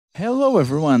Hello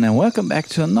everyone and welcome back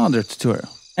to another tutorial.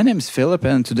 My name is Philip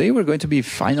and today we're going to be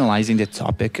finalizing the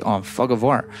topic of Fog of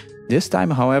War. This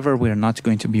time, however, we're not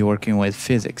going to be working with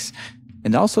physics.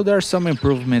 And also there are some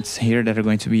improvements here that are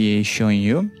going to be showing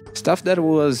you. Stuff that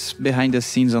was behind the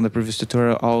scenes on the previous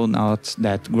tutorial, all not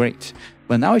that great.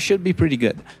 But now it should be pretty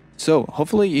good. So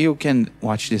hopefully you can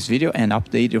watch this video and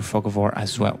update your Fog of War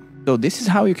as well. So this is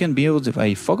how you can build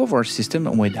a Fog of War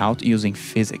system without using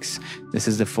physics. This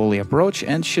is the fully approach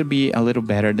and should be a little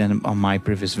better than on my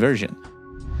previous version.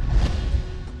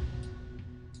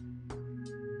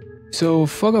 So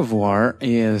Fog of War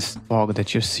is fog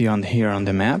that you see on here on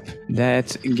the map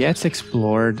that gets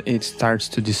explored, it starts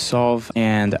to dissolve,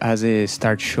 and as it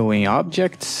starts showing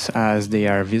objects as they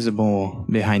are visible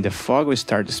behind the fog, we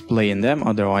start displaying them,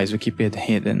 otherwise we keep it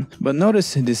hidden. But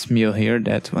notice this mill here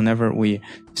that whenever we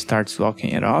start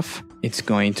locking it off, it's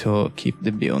going to keep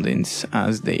the buildings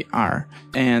as they are,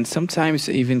 and sometimes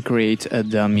even create a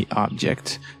dummy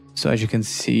object. So as you can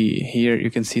see here,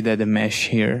 you can see that the mesh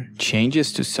here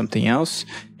changes to something else,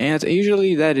 and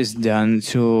usually that is done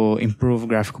to improve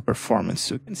graphical performance.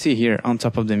 So you can see here on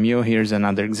top of the mill, here's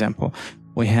another example.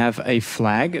 We have a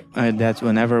flag that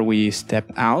whenever we step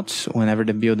out, whenever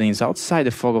the building is outside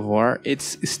the Fog of War, it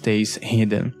stays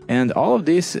hidden. And all of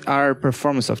these are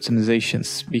performance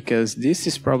optimizations, because this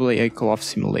is probably a cloth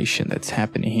simulation that's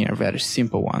happening here, a very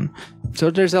simple one. So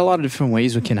there's a lot of different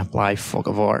ways we can apply Fog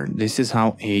of War. This is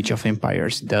how Age of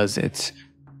Empires does it.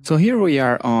 So here we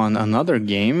are on another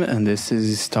game, and this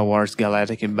is Star Wars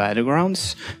Galactic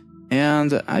Battlegrounds.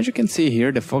 And as you can see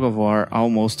here, the Fog of War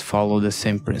almost follow the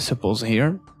same principles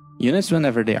here. Units,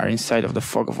 whenever they are inside of the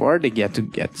Fog of War, they get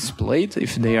displayed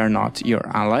if they are not your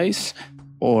allies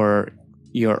or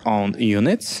your own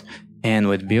units. And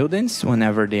with buildings,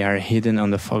 whenever they are hidden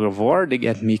on the Fog of War, they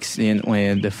get mixed in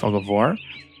with the Fog of War.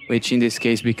 Which in this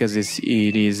case, because it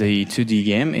is a 2D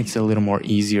game, it's a little more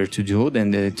easier to do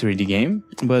than the 3D game.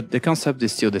 But the concept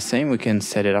is still the same, we can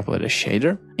set it up with a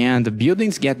shader. And the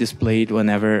buildings get displayed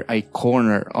whenever a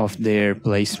corner of their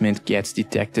placement gets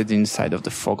detected inside of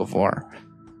the Fog of War.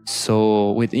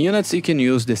 So with units, you can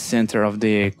use the center of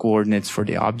the coordinates for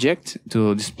the object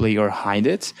to display or hide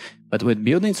it. But with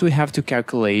buildings, we have to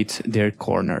calculate their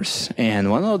corners. And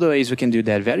one of the ways we can do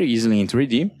that very easily in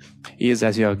 3D is,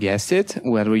 as you have guessed it,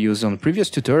 what we used on the previous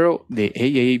tutorial, the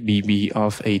AABB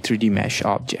of a 3D mesh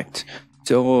object.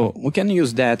 So we can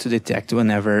use that to detect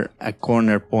whenever a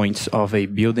corner point of a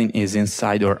building is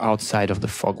inside or outside of the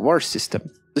Fog of War system.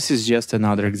 This is just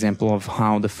another example of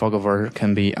how the Fog of War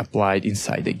can be applied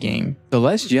inside the game. So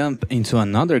let's jump into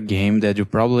another game that you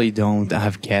probably don't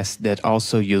have guessed that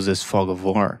also uses Fog of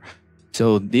War.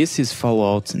 So this is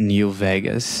Fallout New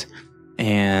Vegas,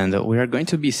 and we are going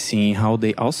to be seeing how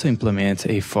they also implement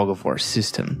a Fog of War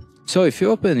system. So if you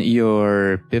open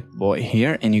your Pip-Boy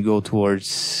here and you go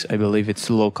towards, I believe it's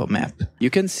local map, you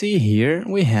can see here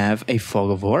we have a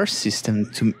Fog of War system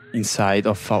inside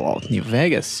of Fallout New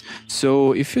Vegas.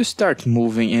 So if you start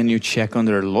moving and you check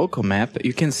under local map,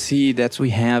 you can see that we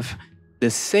have the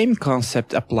same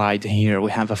concept applied here. We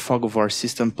have a Fog of War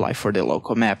system applied for the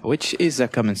local map, which is a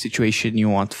common situation you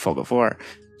want Fog of War.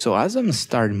 So as I'm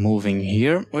start moving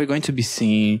here, we're going to be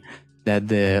seeing that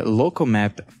the local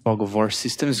map Fog of War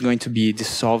system is going to be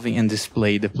dissolving and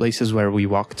display the places where we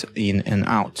walked in and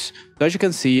out. So as you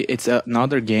can see, it's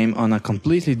another game on a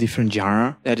completely different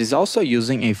genre that is also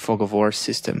using a Fog of War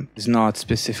system. It's not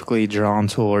specifically drawn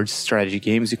towards strategy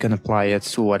games, you can apply it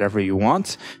to whatever you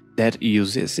want that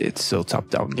uses it. So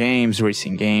top-down games,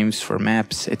 racing games, for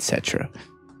maps, etc.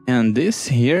 And this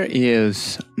here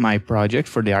is my project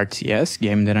for the RTS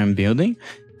game that I'm building.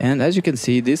 And as you can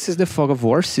see, this is the Fog of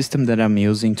War system that I'm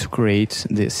using to create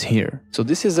this here. So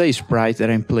this is a sprite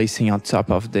that I'm placing on top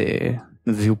of the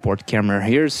viewport camera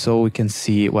here so we can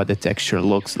see what the texture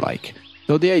looks like.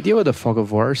 So the idea with the Fog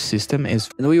of War system is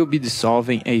we will be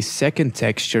dissolving a second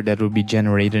texture that will be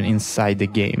generated inside the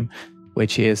game,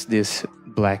 which is this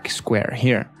black square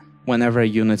here. Whenever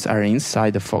units are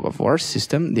inside the Fog of War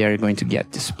system, they are going to get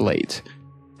displayed.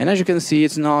 And as you can see,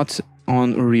 it's not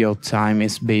on real time,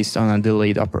 it's based on a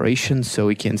delayed operation, so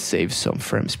we can save some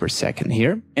frames per second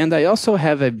here. And I also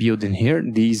have a building here.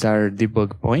 These are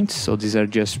debug points, so these are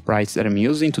just sprites that I'm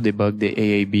using to debug the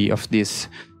AAB of this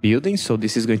building. So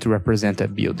this is going to represent a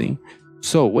building.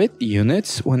 So with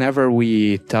units, whenever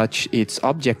we touch its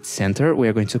object center, we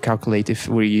are going to calculate if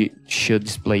we should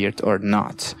display it or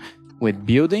not. With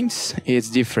buildings,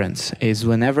 it's different. It's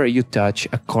whenever you touch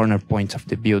a corner point of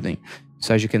the building.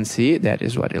 So as you can see, that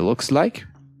is what it looks like.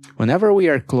 Whenever we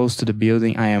are close to the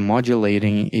building, I am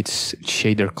modulating its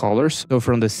shader colors. So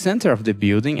from the center of the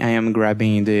building, I am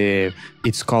grabbing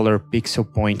its color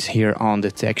pixel point here on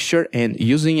the texture and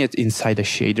using it inside a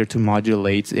shader to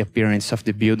modulate the appearance of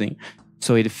the building.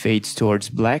 So it fades towards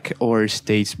black or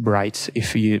stays bright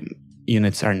if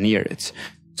units are near it.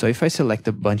 So if I select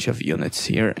a bunch of units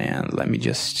here, and let me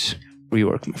just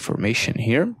rework my formation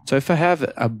here. So if I have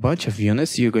a bunch of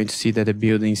units, you're going to see that the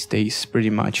building stays pretty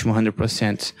much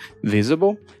 100%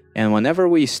 visible. And whenever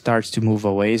we start to move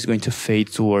away, it's going to fade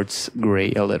towards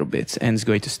gray a little bit and it's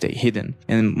going to stay hidden.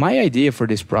 And my idea for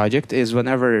this project is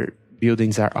whenever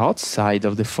buildings are outside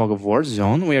of the fog of war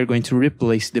zone, we are going to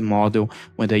replace the model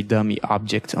with a dummy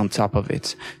object on top of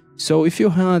it. So if you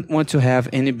want to have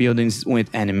any buildings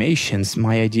with animations,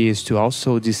 my idea is to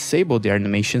also disable the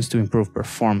animations to improve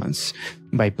performance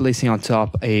by placing on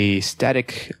top a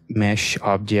static mesh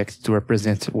object to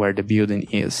represent where the building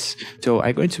is. So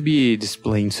I'm going to be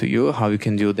displaying to you how you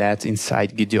can do that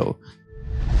inside Godot.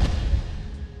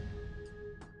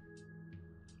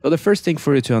 So the first thing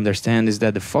for you to understand is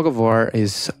that the fog of war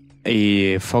is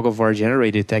a fog of war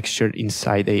generated texture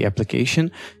inside a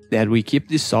application that we keep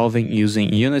dissolving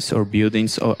using units or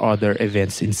buildings or other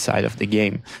events inside of the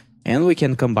game. And we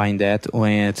can combine that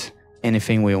with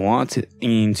anything we want.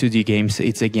 In 2D games,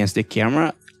 it's against the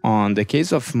camera. On the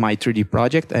case of my 3D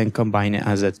project, I combine it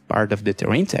as a part of the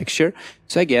terrain texture,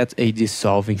 so I get a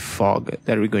dissolving fog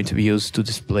that we're going to use to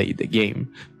display the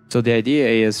game. So the idea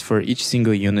is for each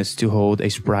single unit to hold a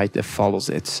sprite that follows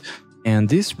it. And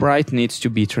this sprite needs to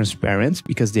be transparent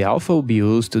because the alpha will be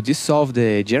used to dissolve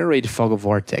the generated fog of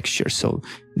war texture. So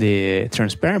the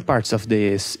transparent parts of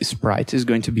this sprite is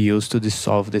going to be used to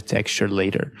dissolve the texture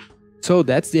later. So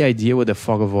that's the idea with the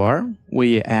fog of war.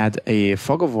 We add a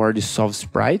fog of war dissolved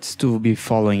sprites to be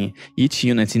following each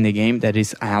unit in the game that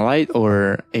is allied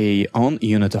or a own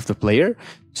unit of the player.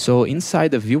 So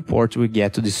inside the viewport, we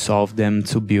get to dissolve them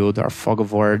to build our fog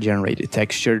of war generated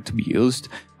texture to be used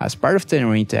as part of the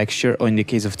terrain texture, or in the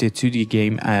case of the 2D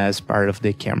game, as part of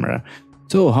the camera.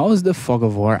 So how is the fog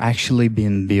of war actually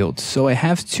being built? So I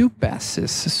have two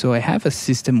passes. So I have a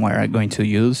system where I'm going to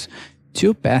use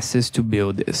two passes to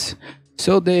build this.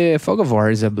 So the fog of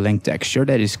war is a blank texture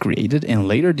that is created and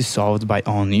later dissolved by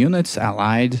own units,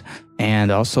 allied, and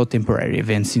also temporary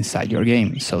events inside your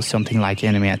game. So something like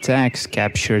enemy attacks,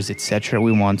 captures, etc.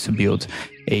 We want to build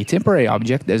a temporary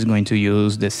object that's going to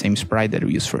use the same sprite that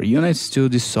we use for units to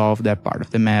dissolve that part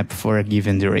of the map for a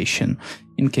given duration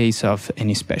in case of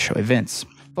any special events.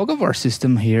 Fog of war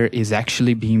system here is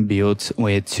actually being built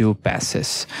with two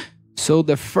passes. So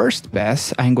the first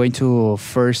pass, I'm going to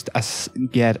first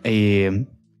get a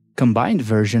combined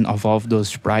version of all of those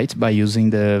sprites by using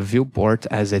the viewport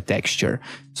as a texture.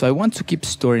 So I want to keep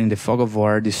storing the fog of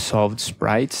war dissolved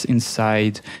sprites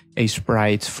inside a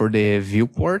sprite for the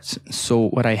viewport. So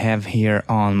what I have here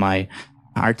on my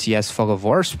RTS fog of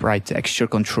war sprite texture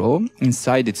control,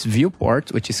 inside its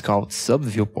viewport, which is called sub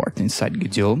viewport inside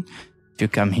Godot. If you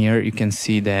come here, you can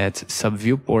see that sub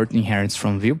viewport inherits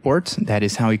from viewport. That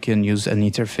is how you can use an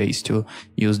interface to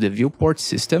use the viewport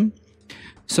system.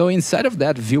 So inside of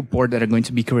that viewport that I'm going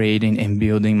to be creating and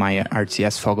building my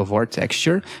RTS fog of war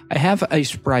texture, I have a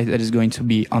sprite that is going to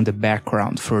be on the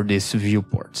background for this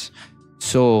viewport.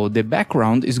 So the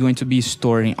background is going to be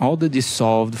storing all the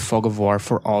dissolved fog of war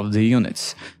for all of the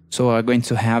units. So I'm going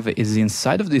to have is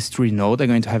inside of this tree node, I'm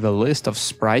going to have a list of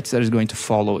sprites that is going to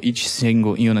follow each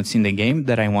single unit in the game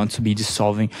that I want to be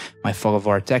dissolving my fog of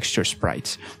war texture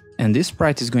sprites. And this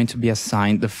sprite is going to be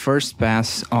assigned the first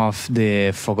pass of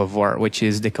the fog of war, which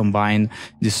is the combined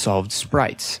dissolved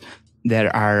sprites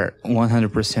that are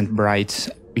 100% bright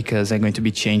because I'm going to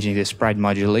be changing the sprite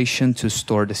modulation to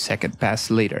store the second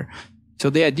pass later. So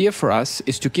the idea for us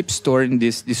is to keep storing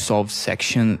this dissolved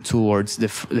section towards the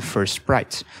first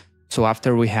sprite. So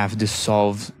after we have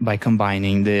dissolved by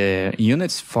combining the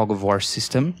units fog of war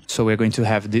system, so we're going to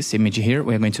have this image here,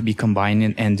 we're going to be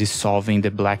combining and dissolving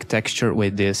the black texture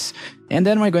with this. And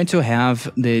then we're going to have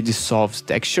the dissolved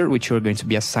texture, which we're going to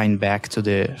be assigned back to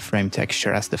the frame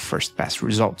texture as the first pass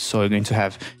result. So we're going to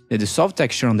have the dissolved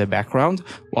texture on the background,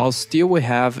 while still we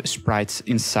have sprites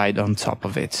inside on top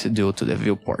of it due to the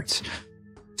viewports.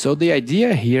 So the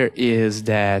idea here is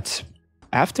that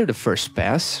after the first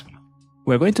pass,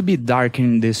 we're going to be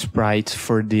darkening the sprite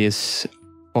for this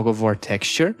fog of war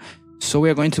texture. So we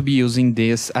are going to be using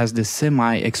this as the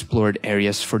semi-explored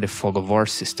areas for the fog of war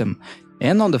system.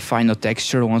 And on the final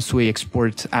texture, once we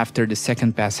export after the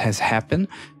second pass has happened,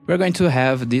 we're going to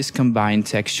have this combined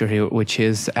texture here, which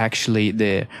is actually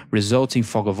the resulting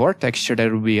fog of war texture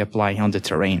that we'll be applying on the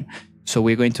terrain. So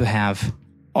we're going to have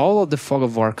all of the fog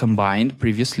of war combined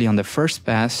previously on the first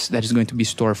pass that is going to be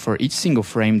stored for each single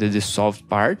frame, the dissolved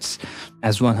parts,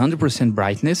 as 100%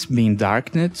 brightness being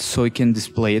darkened so we can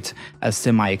display it as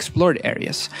semi-explored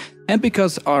areas. And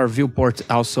because our viewport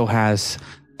also has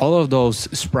all of those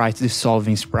sprites,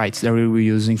 dissolving sprites that we were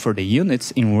using for the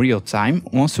units in real time,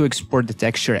 once we export the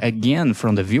texture again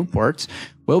from the viewport,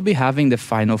 we'll be having the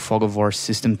final fog of war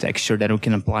system texture that we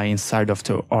can apply inside of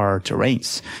our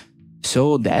terrains.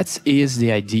 So that is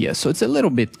the idea. So it's a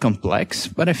little bit complex,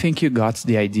 but I think you got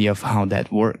the idea of how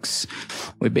that works.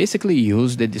 We basically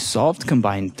use the dissolved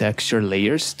combined texture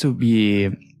layers to be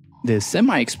the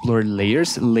semi-explored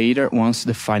layers later once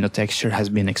the final texture has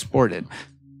been exported.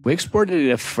 We exported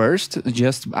it at first,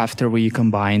 just after we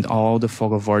combined all the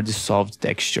fog of war dissolved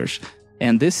textures.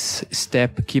 And this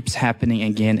step keeps happening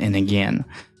again and again.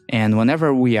 And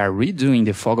whenever we are redoing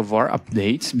the fog of war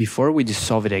updates, before we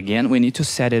dissolve it again, we need to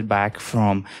set it back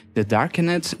from the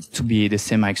darkened to be the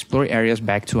semi-explored areas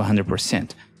back to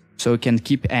 100%. So we can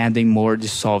keep adding more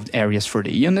dissolved areas for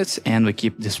the units and we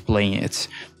keep displaying it.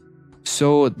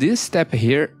 So this step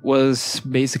here was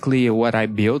basically what I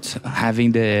built,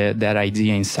 having that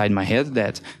idea inside my head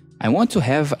that I want to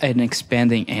have an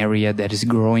expanding area that is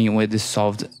growing with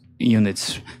dissolved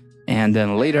units. And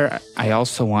then later, I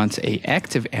also want an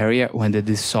active area when the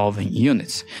dissolving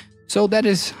units. So that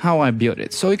is how I built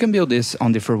it. So you can build this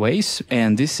on different ways.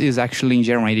 And this is actually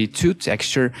generated 2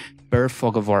 texture per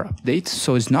fog of war update.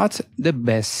 So it's not the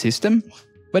best system,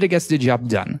 but it gets the job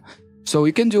done. So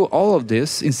you can do all of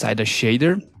this inside a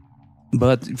shader.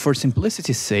 But for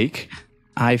simplicity's sake,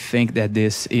 I think that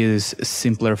this is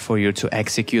simpler for you to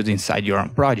execute inside your own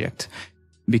project,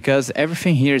 because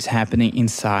everything here is happening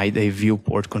inside a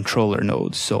viewport controller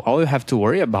node. So all you have to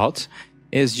worry about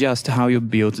is just how you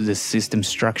build the system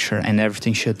structure, and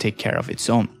everything should take care of its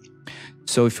own.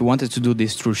 So if you wanted to do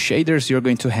this through shaders, you're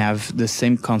going to have the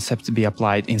same concept be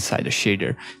applied inside a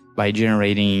shader by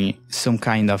generating some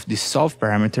kind of dissolve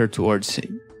parameter towards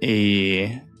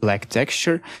a black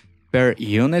texture per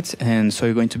unit. And so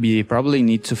you're going to be probably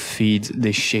need to feed the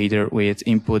shader with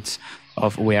inputs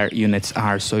of where units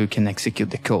are so you can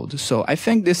execute the code. So I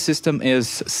think this system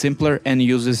is simpler and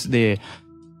uses the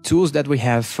tools that we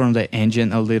have from the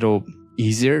engine a little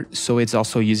easier, so it's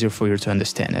also easier for you to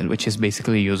understand it, which is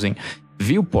basically using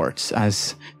viewports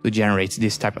as to generate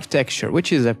this type of texture,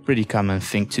 which is a pretty common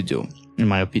thing to do, in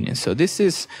my opinion. So this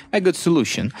is a good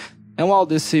solution. And while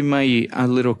this may be a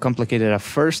little complicated at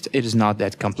first, it is not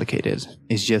that complicated.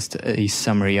 It's just a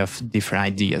summary of different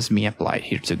ideas being applied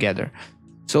here together.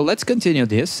 So let's continue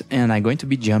this, and I'm going to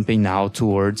be jumping now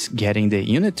towards getting the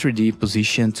unit 3D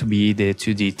position to be the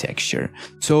 2D texture.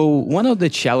 So one of the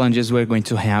challenges we're going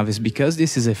to have is, because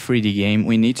this is a 3D game,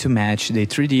 we need to match the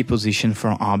 3D position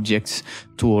from objects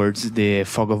towards the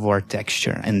fog of war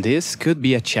texture. And this could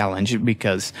be a challenge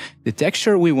because the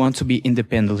texture we want to be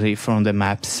independently from the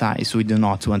map size. We do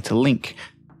not want to link,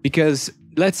 because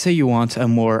let's say you want a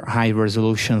more high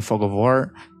resolution fog of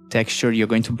war texture, you're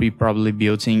going to be probably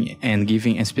building and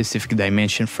giving a specific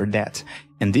dimension for that.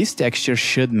 And this texture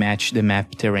should match the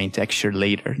map terrain texture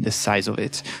later, the size of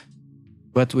it.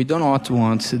 But we do not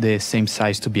want the same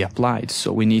size to be applied,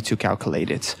 so we need to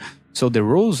calculate it. So the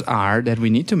rules are that we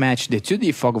need to match the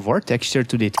 2D fog of war texture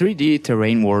to the 3D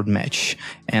terrain world match.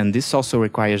 And this also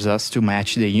requires us to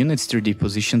match the unit's 3D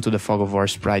position to the fog of war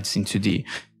sprites in 2D.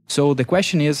 So the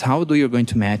question is, how do you going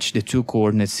to match the two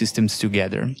coordinate systems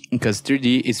together? Because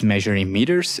 3D is measuring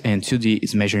meters and 2D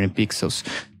is measuring pixels.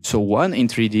 So 1 in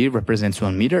 3D represents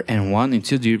 1 meter and 1 in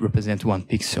 2D represents 1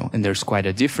 pixel. And there's quite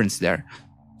a difference there.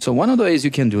 So one of the ways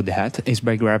you can do that is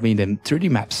by grabbing the 3D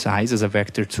map size as a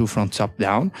vector 2 from top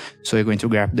down. So you're going to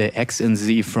grab the X and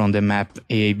Z from the map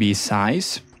AAB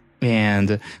size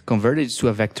and convert it to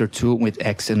a vector 2 with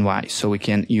X and Y. So we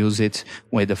can use it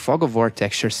with the fog of war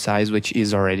texture size, which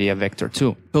is already a vector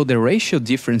 2. So the ratio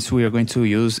difference we are going to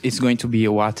use is going to be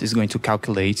what is going to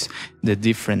calculate the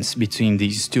difference between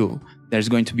these two. There's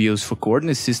going to be used for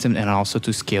coordinate system and also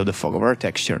to scale the fog of war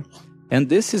texture. And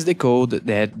this is the code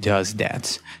that does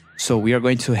that. So we are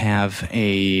going to have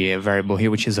a variable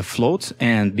here, which is a float.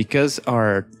 And because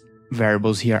our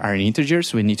variables here are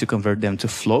integers, we need to convert them to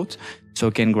float. So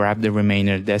we can grab the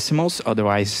remaining decimals.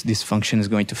 Otherwise, this function is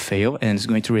going to fail and it's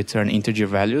going to return integer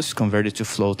values converted to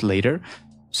float later.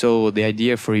 So the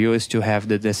idea for you is to have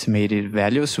the decimated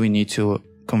values. We need to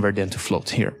convert them to float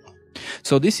here.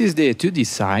 So this is the 2D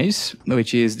size,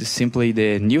 which is simply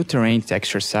the new terrain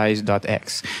texture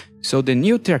size.x. So the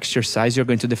new texture size you're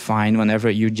going to define whenever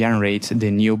you generate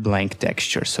the new blank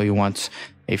texture. So you want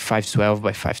a 512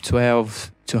 by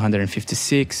 512,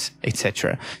 256,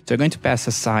 etc. So we're going to pass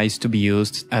a size to be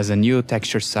used as a new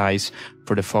texture size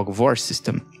for the fog of war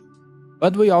system.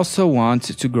 But we also want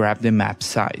to grab the map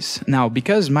size. Now,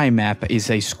 because my map is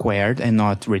a squared and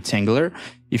not rectangular,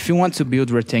 if you want to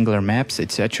build rectangular maps,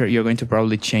 etc., you're going to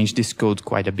probably change this code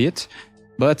quite a bit.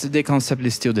 But the concept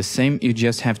is still the same. You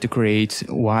just have to create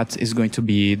what is going to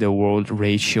be the world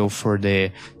ratio for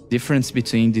the difference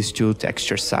between these two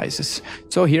texture sizes.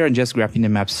 So here I'm just grabbing the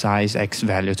map size X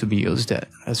value to be used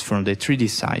as from the 3D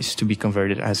size to be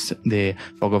converted as the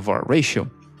fog of war ratio.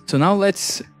 So now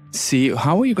let's see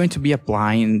how we're going to be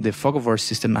applying the fog of war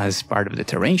system as part of the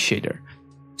terrain shader.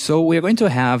 So we're going to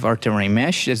have our terrain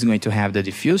mesh that's going to have the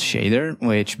diffuse shader,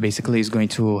 which basically is going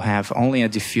to have only a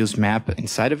diffuse map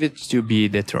inside of it to be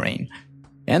the terrain.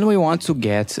 And we want to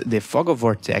get the fog of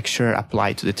war texture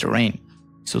applied to the terrain.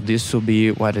 So this will be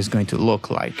what it's going to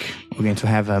look like. We're going to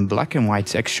have a black and white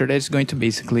texture that's going to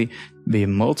basically be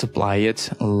multiplied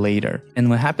later. And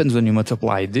what happens when you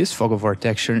multiply this fog of war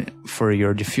texture for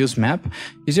your diffuse map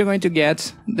is you're going to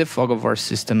get the fog of war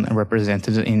system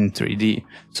represented in 3D.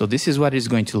 So this is what it's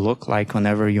going to look like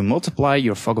whenever you multiply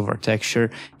your fog of war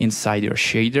texture inside your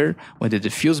shader with the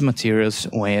diffuse materials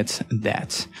with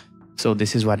that. So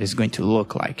this is what it's going to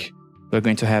look like. We're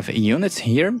going to have units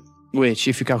here, which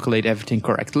if you calculate everything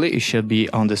correctly, it should be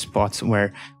on the spots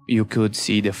where you could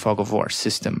see the fog of war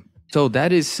system. So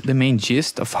that is the main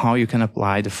gist of how you can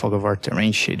apply the fog of war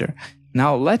terrain shader.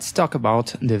 Now let's talk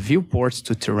about the viewport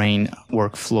to terrain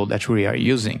workflow that we are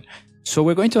using. So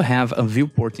we're going to have a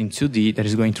viewport in 2D that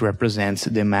is going to represent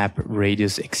the map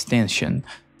radius extension.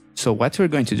 So what we're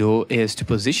going to do is to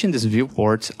position this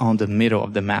viewport on the middle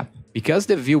of the map. Because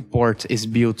the viewport is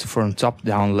built from top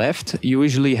down left, you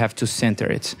usually have to center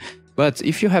it. But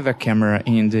if you have a camera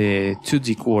in the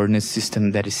 2D coordinate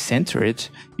system that is centered,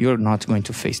 you're not going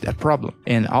to face that problem.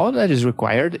 And all that is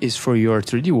required is for your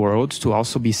 3D world to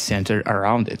also be centered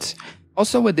around it.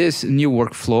 Also with this new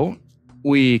workflow,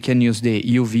 we can use the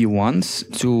UV ones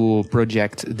to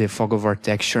project the fog of war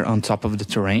texture on top of the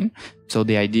terrain. So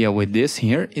the idea with this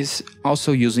here is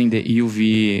also using the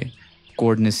UV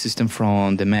coordinate system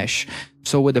from the mesh.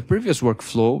 So with the previous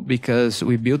workflow, because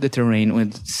we built the terrain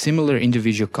with similar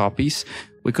individual copies,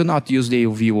 we could not use the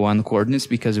UV1 coordinates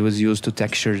because it was used to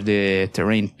texture the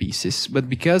terrain pieces. But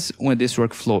because with this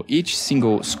workflow, each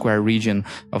single square region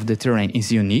of the terrain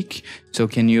is unique, so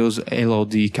can use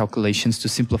LOD calculations to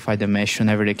simplify the mesh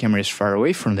whenever the camera is far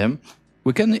away from them,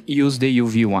 we can use the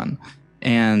UV1.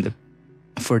 And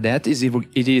for that,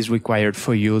 it is required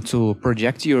for you to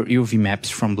project your UV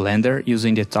maps from Blender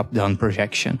using the top-down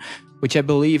projection, which I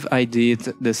believe I did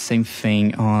the same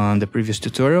thing on the previous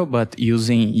tutorial, but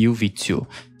using UV2,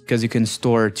 because you can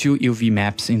store 2 UV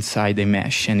maps inside the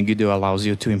mesh, and Godot allows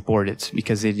you to import it,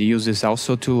 because it uses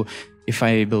also to, if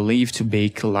I believe, to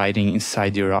bake lighting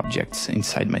inside your objects,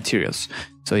 inside materials.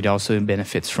 So it also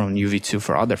benefits from UV2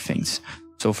 for other things.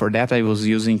 So for that, I was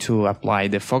using to apply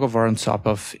the fog of war on top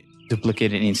of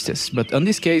duplicated instance. But in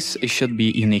this case, it should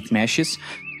be unique meshes.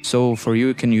 So for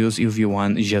you can use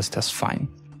UV1 just as fine.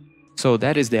 So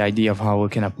that is the idea of how we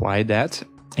can apply that.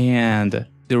 And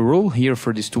the rule here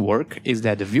for this to work is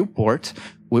that the viewport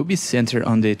will be centered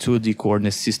on the 2D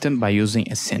coordinate system by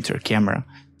using a center camera.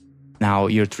 Now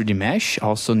your 3D mesh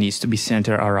also needs to be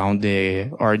centered around the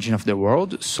origin of the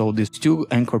world. So these 2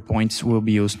 anchor points will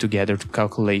be used together to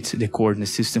calculate the coordinate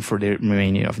system for the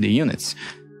remaining of the units.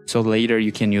 So later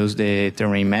you can use the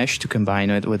terrain mesh to combine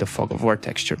it with the fog of war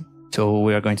texture. So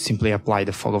we are going to simply apply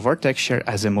the fog of war texture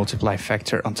as a multiply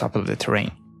factor on top of the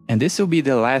terrain. And this will be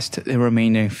the last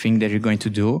remaining thing that you're going to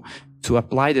do to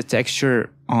apply the texture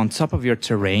on top of your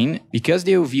terrain. Because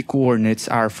the UV coordinates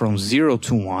are from 0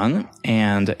 to 1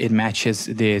 and it matches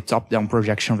the top-down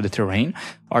projection of the terrain,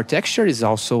 our texture is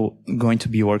also going to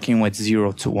be working with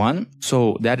 0 to 1.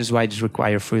 So that is why it is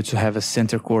required for you to have a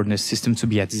center coordinate system to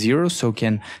be at 0, so you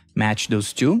can match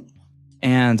those two.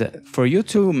 And for you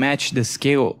to match the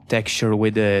scale texture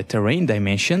with the terrain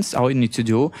dimensions, all you need to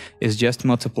do is just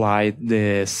multiply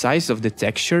the size of the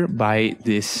texture by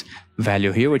this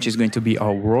value here, which is going to be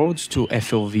our world to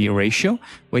FOV ratio,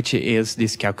 which is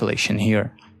this calculation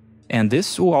here. And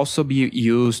this will also be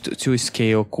used to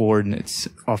scale coordinates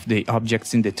of the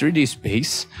objects in the 3D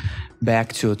space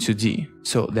back to 2D.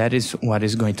 So that is what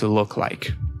it's going to look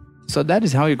like. So that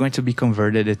is how you're going to be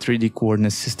converted a 3D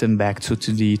coordinate system back to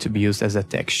 2D to be used as a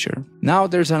texture. Now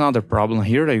there's another problem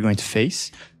here that you're going to face,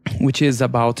 which is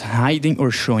about hiding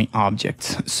or showing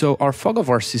objects. So our fog of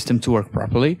war system to work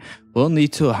properly will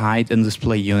need to hide and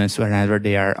display units whenever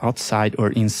they are outside or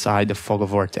inside the fog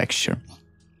of war texture.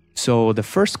 So the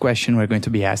first question we're going to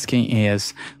be asking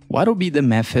is, what will be the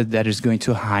method that is going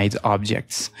to hide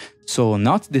objects? So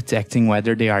not detecting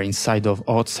whether they are inside or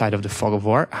outside of the fog of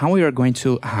war, how we are going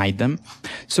to hide them.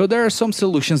 So there are some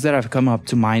solutions that have come up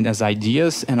to mind as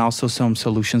ideas, and also some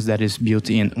solutions that is built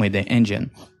in with the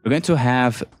engine. We're going to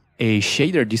have a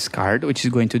shader discard, which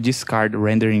is going to discard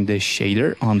rendering the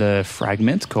shader on the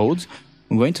fragment code.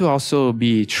 I'm going to also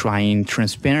be trying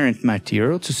transparent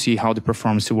material to see how the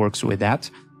performance works with that.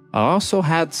 I also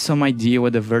had some idea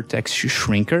with the vertex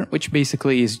shrinker, which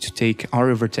basically is to take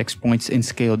our vertex points and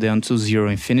scale them to 0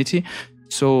 infinity,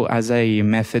 so as a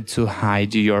method to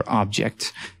hide your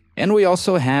object. And we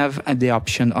also have the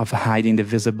option of hiding the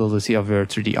visibility of your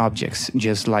 3D objects,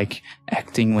 just like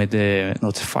acting with the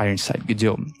notifier inside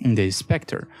Godot in the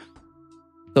inspector.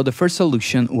 So the first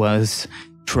solution was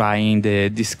trying the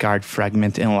discard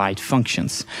fragment and light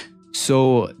functions.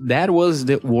 So that was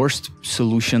the worst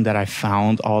solution that I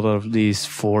found out of these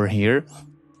 4 here,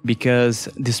 because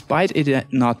despite it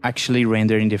not actually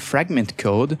rendering the fragment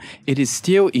code, it is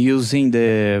still using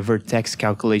the vertex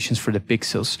calculations for the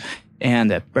pixels.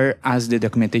 And as the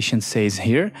documentation says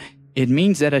here, it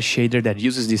means that a shader that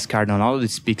uses discard on all of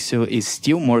its pixels is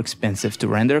still more expensive to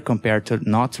render compared to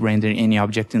not rendering any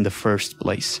object in the first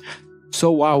place. So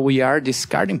while we are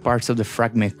discarding parts of the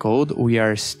fragment code, we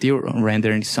are still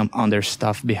rendering some other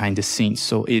stuff behind the scenes.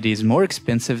 So it is more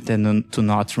expensive than to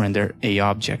not render a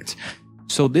object.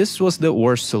 So this was the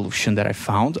worst solution that I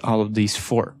found out of these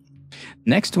 4.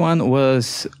 Next one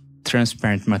was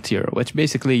transparent material, which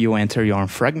basically you enter your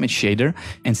fragment shader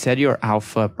and set your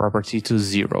alpha property to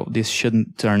 0. This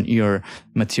shouldn't turn your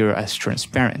material as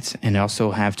transparent, and you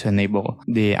also have to enable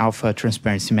the alpha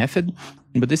transparency method.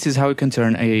 But this is how you can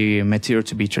turn a material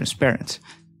to be transparent.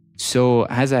 So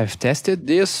as I've tested,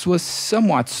 this was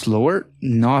somewhat slower,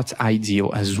 not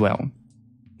ideal as well,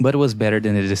 but it was better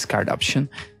than the discard option.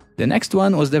 The next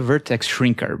one was the vertex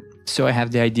shrinker. So I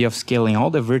have the idea of scaling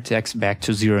all the vertex back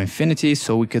to 0 infinity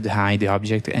so we could hide the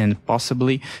object and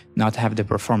possibly not have the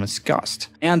performance cost.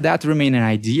 And that remained an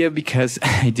idea because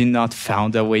I did not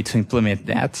found a way to implement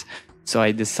that. So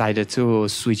I decided to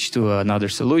switch to another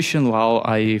solution while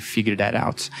I figured that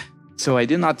out. So I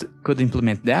could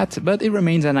implement that, but it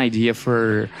remains an idea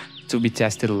to be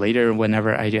tested later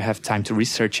whenever I have time to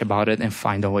research about it and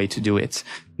find a way to do it.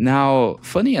 Now,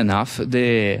 funny enough,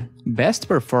 the best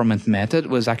performance method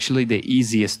was actually the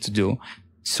easiest to do.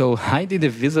 So hiding the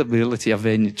visibility of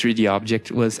any 3D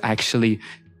object was actually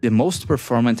the most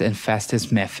performant and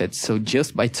fastest method. So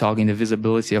just by toggling the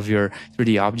visibility of your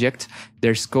 3D object,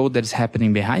 there's code that's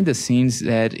happening behind the scenes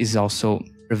that is also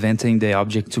preventing the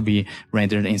object to be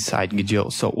rendered inside Godot.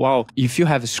 So while if you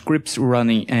have scripts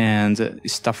running and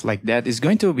stuff like that, it's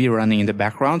going to be running in the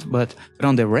background, but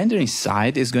on the rendering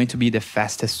side is going to be the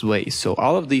fastest way. So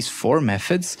all of these 4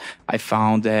 methods, I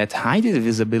found that hiding the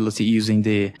visibility using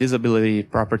the visibility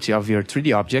property of your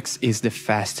 3D objects is the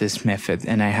fastest method.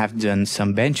 And I have done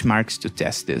some benchmarks to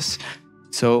test this.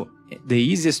 So the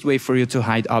easiest way for you to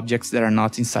hide objects that are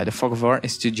not inside the fog of war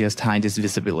is to just hide this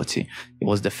visibility. It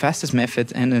was the fastest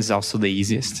method and is also the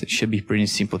easiest. It should be pretty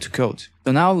simple to code.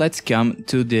 So now let's come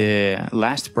to the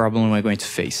last problem we're going to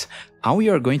face. How we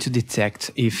are going to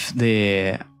detect if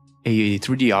a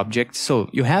 3D object, so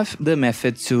you have the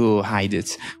method to hide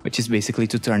it, which is basically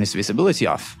to turn its visibility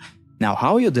off. Now,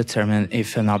 how you determine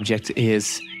if an object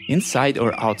is inside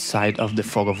or outside of the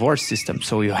fog of war system?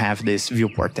 So you have this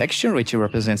viewport texture, which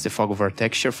represents the fog of war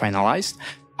texture finalized.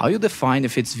 How you define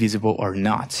if it's visible or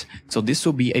not? So this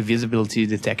will be a visibility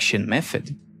detection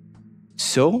method.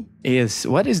 So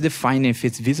what is defining if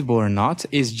it's visible or not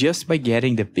is just by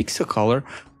getting the pixel color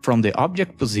from the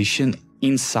object position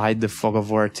inside the fog of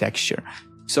war texture.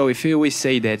 So if we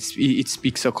say that its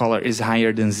pixel color is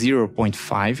higher than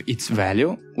 0.5, its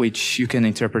value, which you can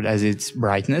interpret as its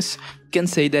brightness, you can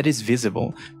say that it's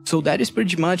visible. So that is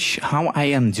pretty much how I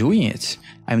am doing it.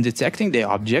 I'm detecting the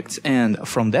object, and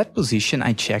from that position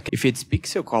I check if its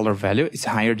pixel color value is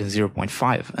higher than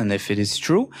 0.5. And if it is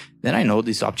true, then I know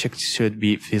this object should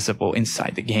be visible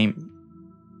inside the game.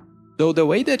 So the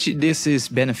way that this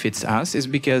benefits us is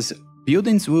because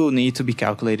buildings will need to be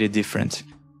calculated different.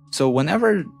 So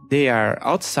whenever they are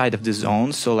outside of the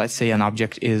zone, so let's say an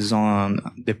object is on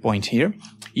the point here,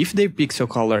 if the pixel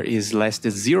color is less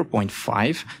than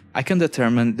 0.5, I can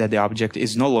determine that the object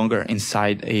is no longer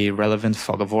inside a relevant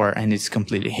fog of war and it's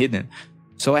completely hidden.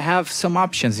 So I have some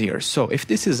options here. So if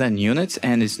this is an unit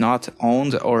and it's not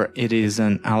owned or it is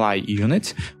an ally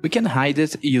unit, we can hide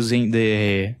it using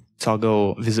the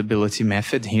toggle visibility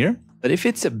method here. But if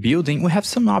it's a building, we have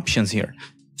some options here.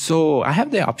 So I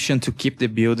have the option to keep the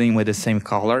building with the same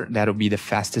color. That'll be the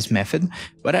fastest method.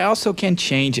 But I also can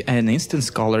change an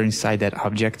instance color inside that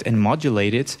object and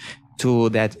modulate it to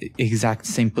that exact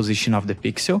same position of the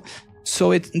pixel.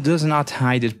 So it does not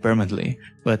hide it permanently,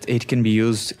 but it can be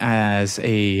used as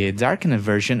a darkened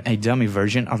version, a dummy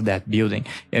version of that building.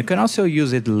 You can also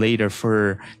use it later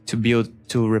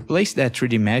to replace that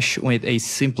 3D mesh with a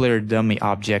simpler dummy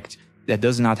object that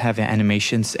does not have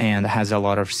animations and has a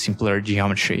lot of simpler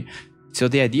geometry. So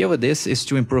the idea with this is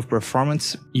to improve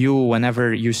performance.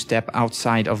 Whenever you step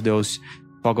outside of those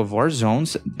fog of war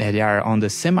zones that are on the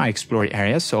semi-explored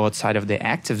areas, so outside of the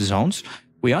active zones,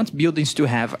 we want buildings to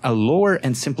have a lower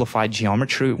and simplified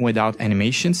geometry without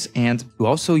animations, and to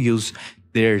also use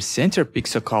their center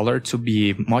pixel color to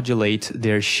modulate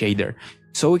their shader.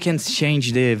 So we can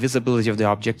change the visibility of the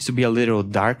object to be a little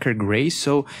darker gray,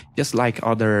 so just like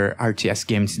other RTS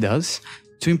games does,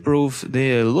 to improve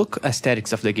the look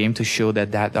aesthetics of the game, to show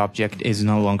that that object is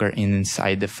no longer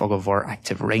inside the fog of war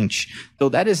active range. So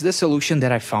that is the solution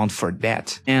that I found for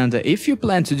that. And if you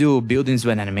plan to do buildings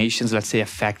with animations, let's say a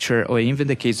factory, or even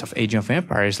the case of Age of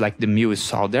Empires, like the mill we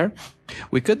saw there,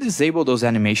 we could disable those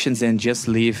animations and just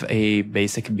leave a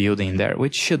basic building there,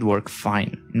 which should work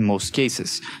fine in most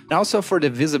cases. And also for the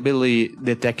visibility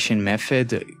detection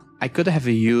method, I could have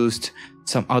used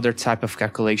some other type of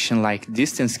calculation like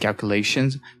distance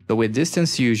calculations. So with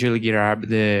distance, you usually grab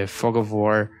the fog of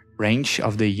war range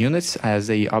of the units as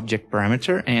a object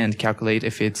parameter and calculate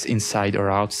if it's inside or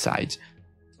outside.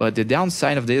 But the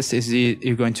downside of this is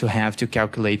you're going to have to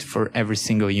calculate for every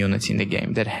single unit in the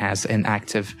game that has an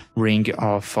active ring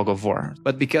of fog of war.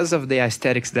 But because of the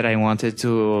aesthetics that I wanted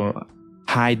to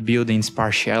hide buildings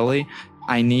partially,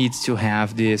 I need to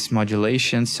have this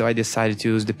modulation, so I decided to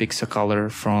use the pixel color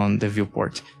from the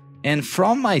viewport. And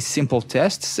from my simple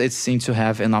tests, it seemed to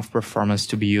have enough performance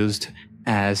to be used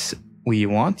as we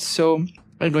want, so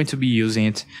I'm going to be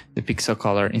using the pixel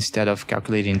color instead of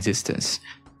calculating distance.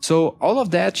 So all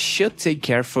of that should take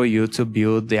care for you to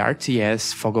build the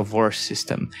RTS Fog of War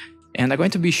system. And I'm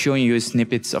going to be showing you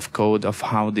snippets of code of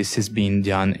how this is being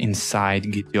done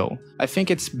inside Godot. I think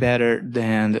it's better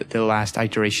than the last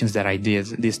iterations that I did.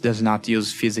 This does not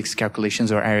use physics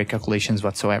calculations or area calculations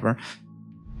whatsoever.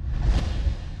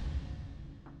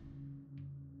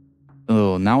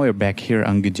 So now we're back here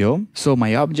on Godot. So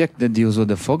my object that deals with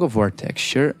the Fog of War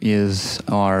texture is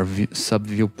our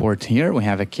sub-viewport here. We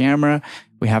have a camera.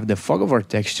 We have the Fog of War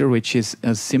texture, which is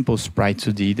a simple sprite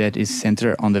 2D that is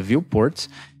centered on the viewport.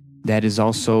 That is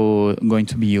also going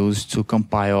to be used to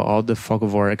compile all the Fog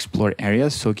of War explored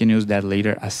areas, so we can use that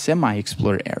later as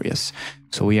semi-explored areas.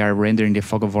 So we are rendering the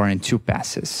Fog of War in 2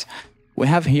 passes. We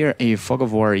have here a Fog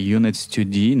of War units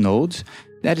 2D node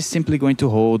that is simply going to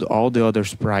hold all the other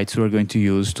sprites we're going to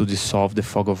use to dissolve the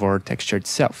Fog of War texture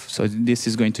itself. So this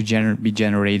is going to be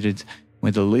generated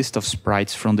with a list of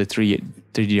sprites from the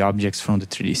 3D objects from the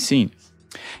 3D scene.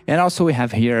 And also we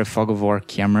have here a Fog of War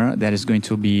camera that is going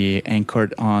to be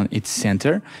anchored on its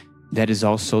center. That is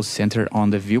also centered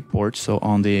on the viewport, so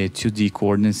on the 2D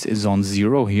coordinates is on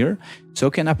 0 here, so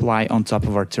it can apply on top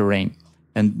of our terrain.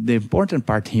 And the important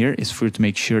part here is for you to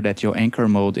make sure that your anchor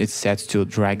mode is set to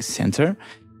drag center,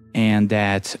 and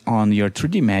that on your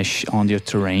 3D mesh on your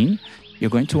terrain, you're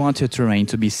going to want your terrain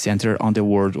to be centered on the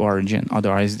world origin.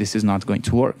 Otherwise, this is not going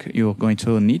to work. You're going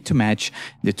to need to match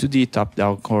the 2D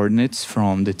top-down coordinates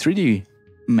from the 3D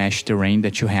mesh terrain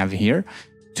that you have here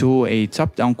to a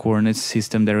top-down coordinate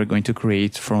system that we're going to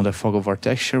create from the Fog of War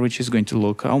texture, which is going to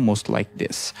look almost like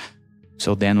this.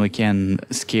 So then we can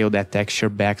scale that texture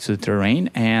back to the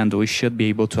terrain, and we should be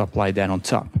able to apply that on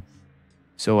top.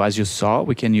 So as you saw,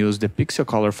 we can use the pixel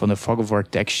color from the Fog of War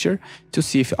texture to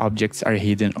see if objects are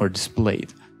hidden or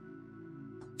displayed.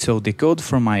 So the code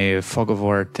from my Fog of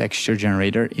War texture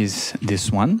generator is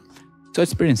this one. So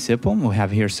it's pretty simple. We have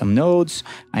here some nodes.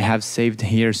 I have saved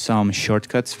here some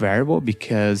shortcuts variable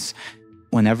because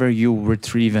whenever you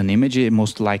retrieve an image, it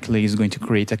most likely is going to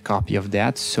create a copy of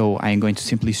that. So I'm going to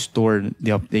simply store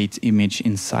the update image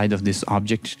inside of this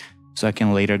object, so I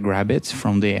can later grab it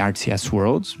from the RTS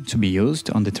world to be used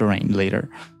on the terrain later.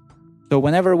 So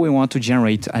whenever we want to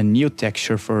generate a new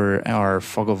texture for our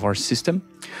Fog of War system,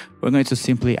 we're going to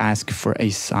simply ask for a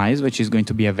size, which is going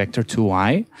to be a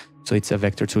vector2y. So it's a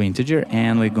vector2 integer,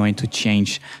 and we're going to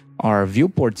change our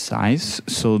viewport size.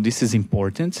 So this is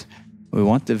important. We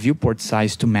want the viewport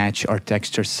size to match our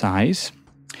texture size.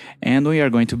 And we are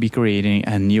going to be creating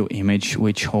a new image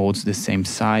which holds the same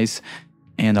size,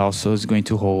 and also is going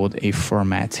to hold a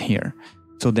format here.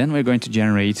 So then we're going to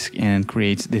generate and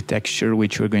create the texture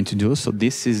which we're going to do. So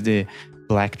this is the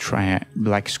black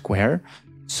square.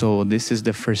 So this is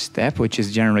the first step, which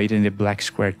is generating the black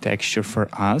square texture for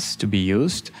us to be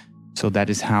used. So that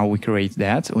is how we create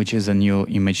that, which is a new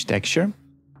image texture.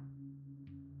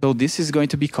 So this is going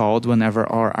to be called whenever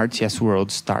our RTS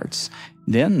world starts.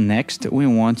 Then next, we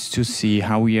want to see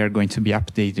how we are going to be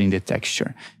updating the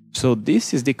texture. So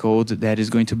this is the code that is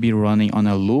going to be running on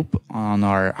a loop on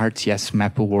our RTS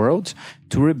map world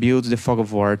to rebuild the fog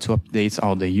of war to update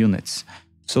all the units.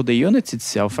 So the units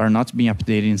itself are not being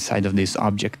updated inside of this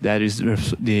object. That is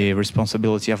the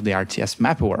responsibility of the RTS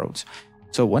map world.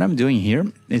 So what I'm doing here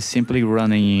is simply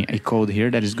running a code here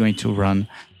that is going to run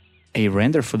a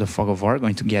render for the fog of war.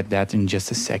 Going to get that in just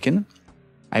a second.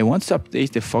 I want to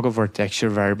update the fog of war texture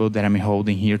variable that I'm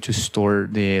holding here to store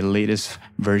the latest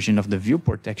version of the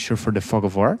viewport texture for the fog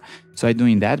of war. So I'm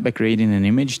doing that by creating an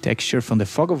image texture from the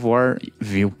fog of war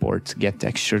viewport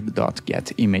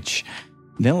getTexture.getImage.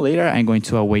 Then later I'm going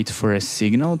to await for a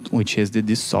signal, which is the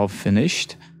dissolve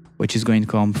finished, which is going to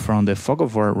come from the fog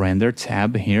of war render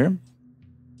tab here,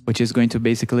 which is going to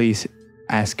basically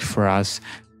ask for us,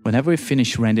 whenever we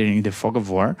finish rendering the fog of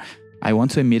war, I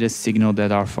want to emit a signal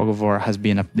that our fog of war has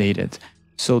been updated.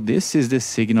 So this is the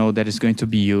signal that is going to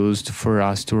be used for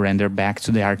us to render back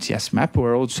to the RTS map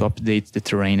world to update the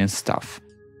terrain and stuff.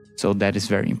 So that is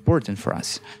very important for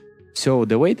us. So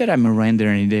the way that I'm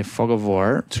rendering the fog of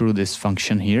war through this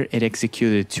function here, it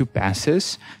executed two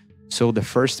passes. So the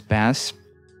first pass,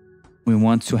 we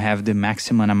want to have the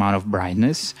maximum amount of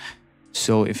brightness.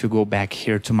 So if you go back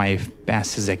here to my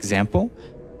passes example,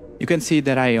 you can see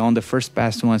that on the first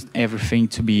pass want everything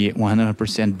to be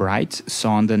 100% bright. So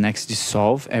on the next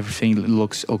dissolve, everything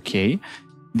looks okay.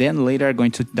 Then later I'm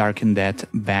going to darken that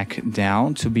back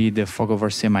down to be the fog of war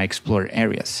semi-explored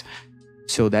areas.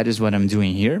 So that is what I'm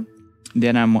doing here.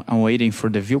 Then I'm waiting for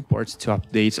the viewport to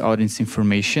update all this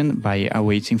information by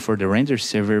awaiting for the render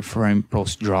server from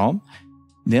post-draw.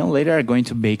 Then later I'm going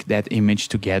to bake that image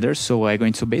together, so I'm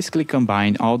going to basically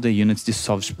combine all the units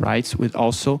dissolved sprites with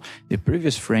also the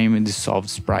previous frame dissolved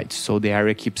sprites, so the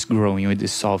area keeps growing with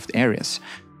dissolved areas.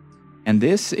 And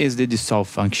this is the dissolve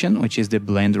function, which is the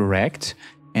blend rect,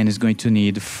 and is going to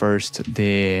need first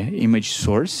the image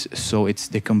source, so it's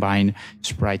the combined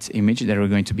sprites image that we're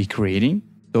going to be creating.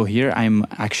 So here I'm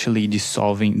actually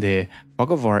dissolving the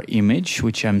fog of war image,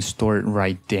 which I'm stored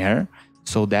right there.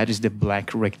 So that is the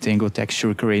black rectangle texture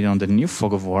we created on the new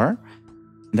fog of war.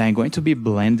 Then I'm going to be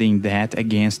blending that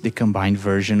against the combined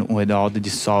version with all the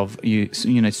dissolved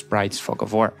unit sprites fog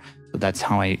of war. So that's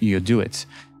how you do it.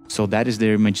 So that is the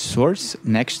image source.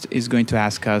 Next is going to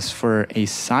ask us for a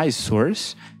size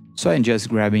source. So I'm just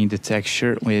grabbing the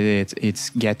texture with its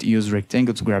get use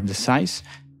rectangle to grab the size.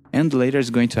 And later is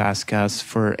going to ask us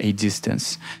for a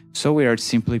distance. So we are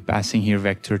simply passing here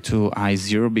vector to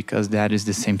I0 because that is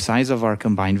the same size of our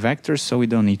combined vector, so we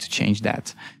don't need to change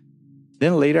that.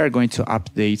 Then later I'm going to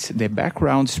update the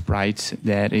background sprite,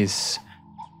 that is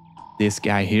this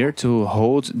guy here, to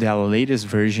hold the latest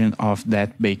version of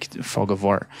that baked fog of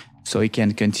war, so it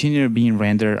can continue being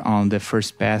rendered on the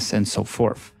first pass and so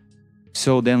forth.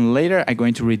 So then later I'm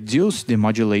going to reduce the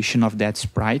modulation of that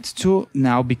sprite to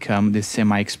now become the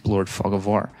semi-explored fog of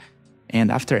war.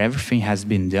 And after everything has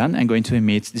been done, I'm going to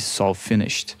emit dissolve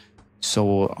finished.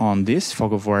 So on this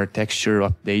fog of war texture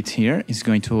update here is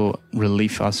going to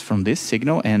relieve us from this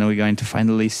signal, and we're going to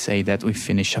finally say that we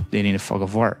finished updating the fog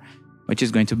of war, which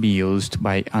is going to be used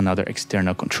by another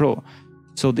external control.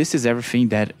 So this is everything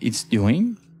that it's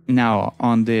doing. Now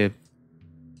on the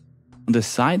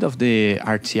side of the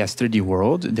RTS 3D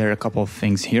world, there are a couple of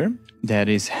things here that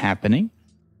is happening.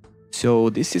 So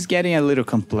this is getting a little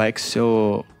complex,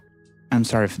 so I'm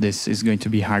sorry if this is going to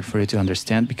be hard for you to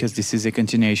understand, because this is a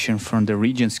continuation from the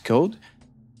regions code.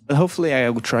 But hopefully I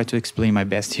will try to explain my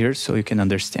best here so you can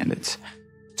understand it.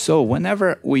 So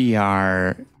whenever we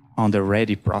are on the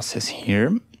ready process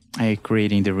here,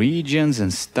 creating the regions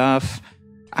and stuff,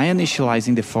 I am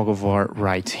initializing the fog of war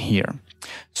right here.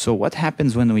 So what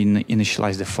happens when we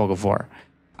initialize the fog of war?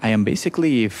 I am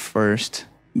basically first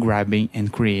grabbing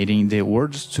and creating the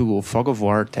words to fog of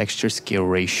war texture scale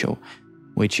ratio,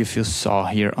 which if you saw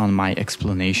here on my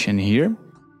explanation here,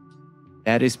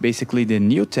 that is basically the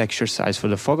new texture size for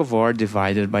the fog of war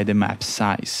divided by the map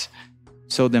size.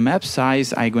 So the map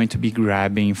size I'm going to be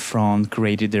grabbing from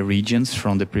created the regions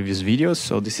from the previous video.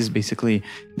 So this is basically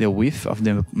the width of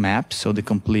the map, so the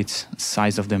complete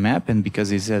size of the map, and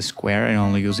because it's a square I'm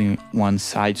only using one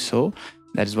side, so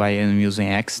that is why I'm using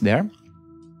X there.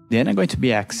 Then I'm going to be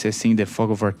accessing the fog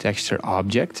of war texture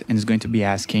object, and it's going to be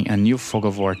asking a new fog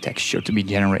of war texture to be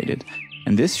generated,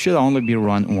 and this should only be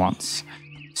run once.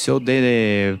 So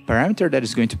the parameter that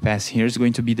is going to pass here is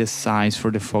going to be the size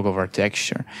for the fog of war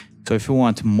texture. So if you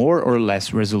want more or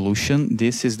less resolution,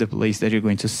 this is the place that you're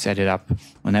going to set it up.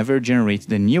 Whenever you generate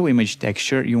the new image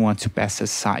texture, you want to pass a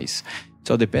size.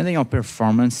 So depending on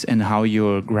performance and how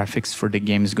your graphics for the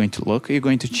game is going to look, you're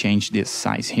going to change this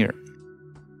size here.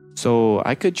 So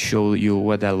I could show you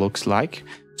what that looks like.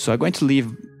 So I'm going to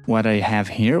leave what I have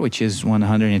here, which is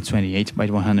 128 by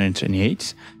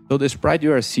 128. So the sprite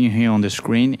you are seeing here on the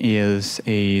screen is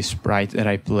a sprite that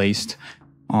I placed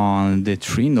on the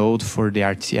tree node for the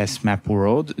RTS map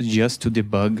world just to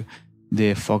debug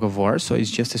the fog of war. So it's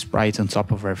just a sprite on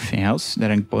top of everything else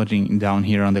that I'm putting down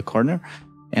here on the corner.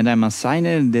 And I'm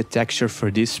assigning the texture for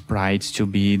this sprite to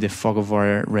be the fog of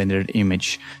war rendered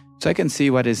image. So I can see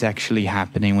what is actually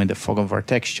happening with the fog of war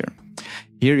texture.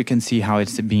 Here you can see how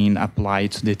it's being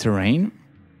applied to the terrain.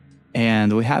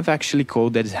 And we have actually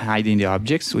code that is hiding the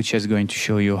objects, which is going to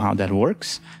show you how that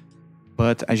works.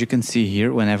 But as you can see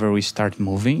here, whenever we start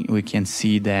moving, we can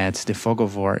see that the fog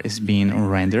of war is being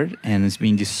rendered and it's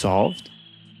being dissolved.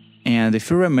 And if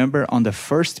you remember on the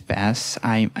first pass,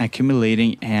 I'm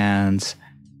accumulating and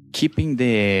keeping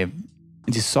the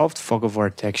dissolved fog of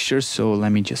war texture. So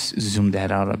let me just zoom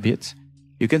that out a bit.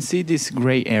 You can see this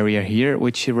gray area here,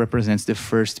 which represents the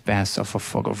first pass of a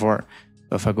fog of war.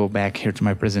 So if I go back here to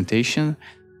my presentation,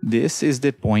 this is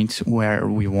the point where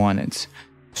we want it.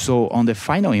 So on the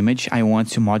final image, I want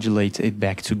to modulate it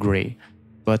back to gray.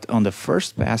 But on the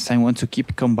first pass, I want to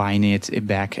keep combining it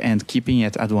back and keeping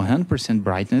it at 100%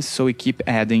 brightness. So we keep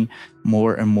adding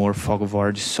more and more fog of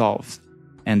war dissolved.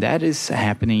 And that is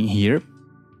happening here.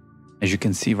 As you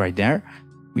can see right there,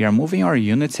 we are moving our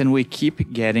units and we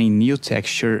keep getting new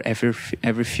texture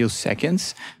every few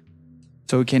seconds.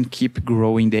 So we can keep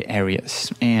growing the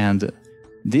areas. And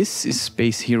this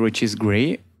space here, which is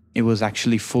gray, it was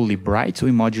actually fully bright.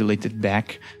 We modulated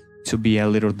back to be a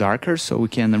little darker so we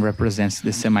can represent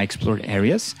the semi-explored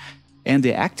areas. And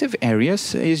the active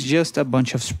areas is just a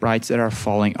bunch of sprites that are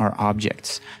following our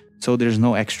objects. So there's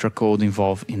no extra code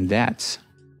involved in that.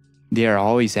 They are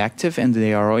always active and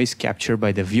they are always captured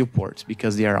by the viewport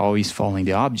because they are always following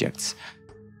the objects.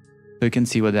 So you can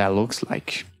see what that looks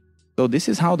like. So this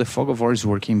is how the fog of war is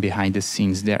working behind the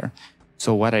scenes there.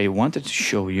 So what I wanted to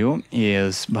show you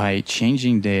is by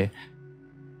changing the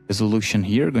resolution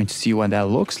here, you're going to see what that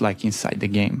looks like inside the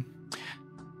game.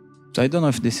 So I don't know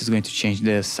if this is going to change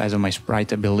the size of my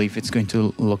sprite. I believe it's going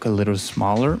to look a little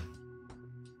smaller.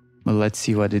 But let's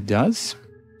see what it does.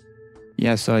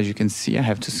 Yeah, so as you can see, I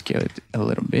have to scale it a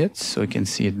little bit so you can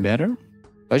see it better.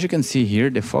 As you can see here,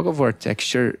 the fog of war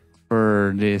texture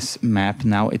for this map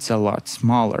now, it's a lot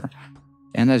smaller.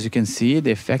 And as you can see,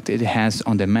 the effect it has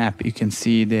on the map, you can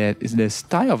see that the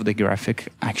style of the graphic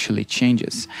actually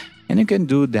changes. And you can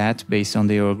do that based on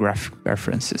your graphic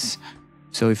preferences.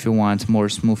 So if you want more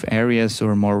smooth areas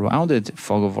or more rounded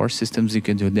fog of war systems, you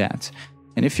can do that.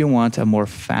 And if you want a more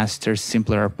faster,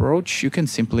 simpler approach, you can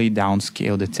simply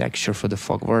downscale the texture for the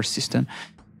fog of war system.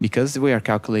 Because we are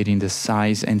calculating the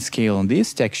size and scale on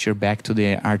this texture back to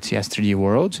the RTS 3D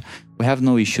world, we have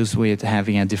no issues with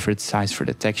having a different size for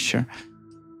the texture.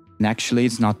 And actually,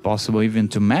 it's not possible even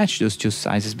to match those two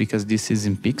sizes because this is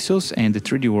in pixels and the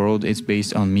 3D world is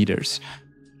based on meters.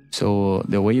 So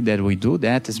the way that we do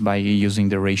that is by using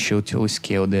the ratio to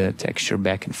scale the texture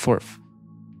back and forth.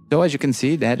 So as you can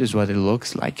see, that is what it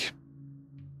looks like.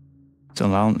 So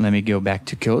now let me go back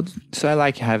to code. So I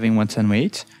like having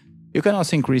 128. You can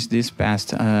also increase this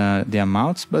past the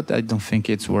amounts, but I don't think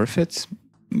it's worth it.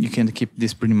 You can keep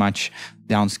this pretty much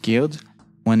downscaled.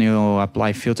 When you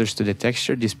apply filters to the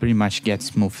texture, this pretty much gets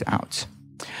smoothed out.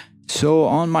 So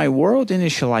on my world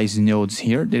initialize nodes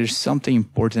here, there's something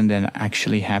important that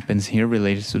actually happens here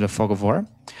related to the fog of war.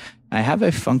 I have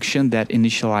a function that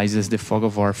initializes the fog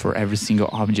of war for every single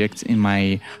object in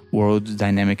my world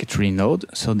dynamic tree node.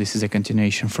 So this is a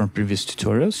continuation from previous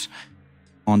tutorials.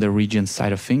 On the region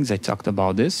side of things, I talked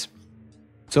about this.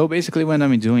 So basically what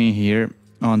I'm doing here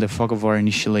on the fog of war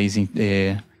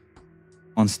initializing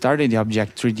on starting the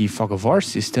object 3D fog of war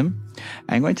system,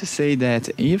 I'm going to say that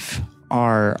if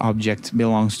our object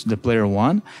belongs to the player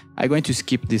 1, I'm going to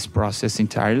skip this process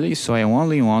entirely. So I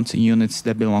only want units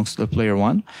that belongs to the player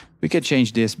 1. We can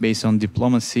change this based on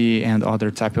diplomacy and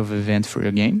other type of event for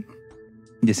your game.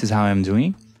 This is how I'm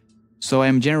doing. So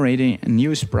I'm generating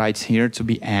new sprites here to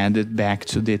be added back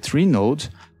to the tree node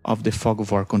of the fog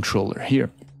of war controller here.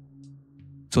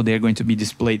 So they're going to be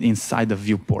displayed inside the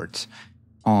viewport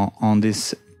on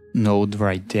this node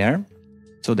right there.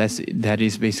 So that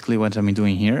is basically what I'm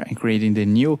doing here. I'm creating the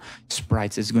new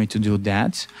sprites that's going to do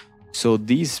that. So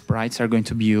these sprites are going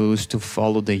to be used to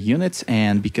follow the units,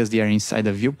 and because they are inside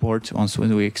the viewport, once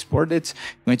when we export it,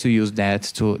 I'm going to use that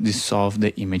to dissolve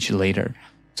the image later.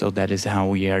 So that is how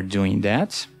we are doing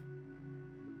that.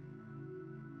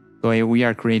 So we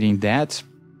are creating that.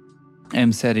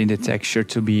 I'm setting the texture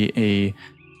to be a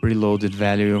preloaded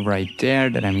value right there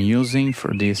that I'm using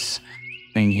for this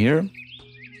thing here.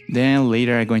 Then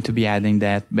later I'm going to be adding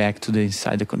that back to the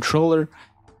inside the controller,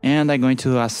 and I'm going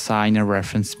to assign a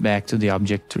reference back to the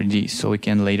object 3D so we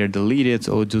can later delete it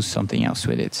or do something else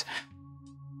with it.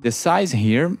 The size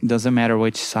here doesn't matter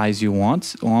which size you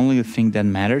want. The only thing that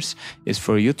matters is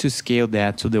for you to scale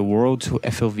that to the world to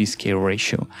FOV scale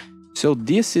ratio. So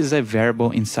this is a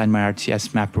variable inside my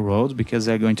RTS map world because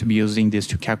I'm going to be using this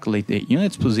to calculate the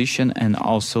unit's position and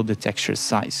also the texture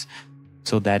size.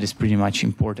 So that is pretty much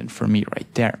important for me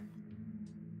right there.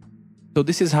 So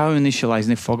this is how I initialize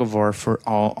the fog of war for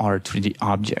all our 3D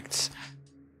objects.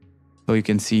 So you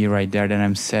can see right there that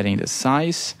I'm setting the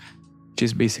size, which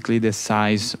is basically the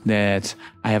size that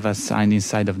I have assigned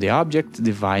inside of the object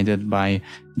divided by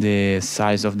the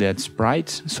size of that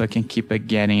sprite, so I can keep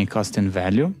getting a constant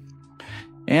value.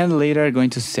 And later I'm going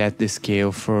to set the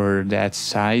scale for that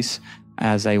size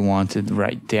as I wanted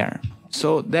right there.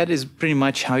 So that is pretty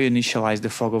much how you initialize the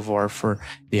fog of war for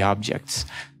the objects.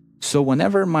 So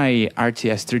whenever my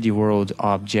RTS 3D world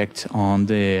object on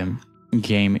the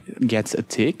game gets a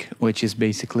tick, which is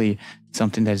basically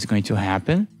something that is going to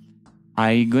happen,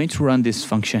 I'm going to run this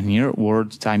function here,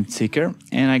 world time ticker,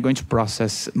 and I'm going to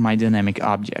process my dynamic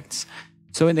objects.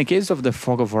 So in the case of the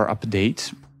fog of war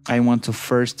update, I want to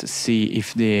first see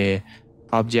if the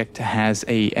object has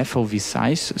a FOV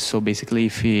size. So basically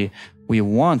if we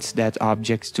want that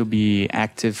object to be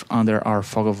active under our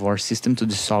fog of war system to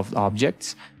dissolve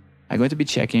objects, I'm going to be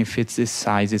checking if its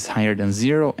size is higher than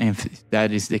 0, and if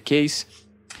that is the case,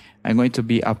 I'm going to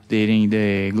be updating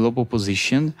the global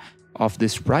position of the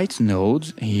sprite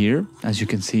node here, as you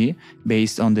can see,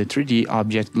 based on the 3D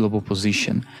object global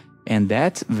position. And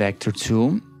that vector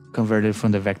 2, converted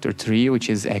from the vector 3, which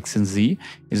is x and z,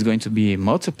 is going to be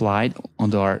multiplied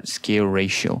on our scale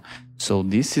ratio. So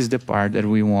this is the part that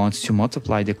we want to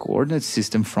multiply the coordinate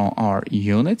system from our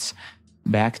units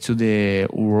back to the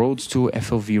world to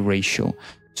FOV ratio.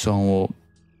 So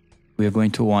we are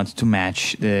going to want to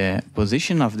match the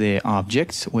position of the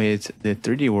objects with the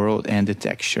 3D world and the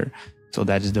texture. So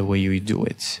that is the way we do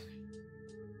it.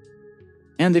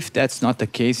 And if that's not the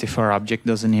case, if our object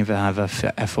doesn't even have a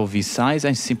FOV size,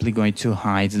 I'm simply going to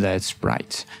hide that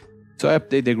sprite. So I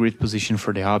update the grid position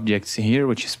for the objects here,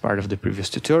 which is part of the previous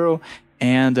tutorial.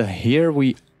 And here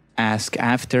we ask,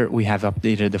 after we have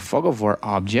updated the fog of war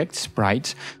object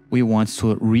sprite, we want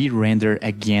to re-render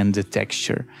again the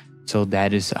texture. So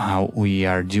that is how we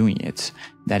are doing it.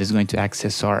 That is going to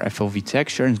access our FOV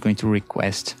texture and is going to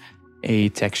request a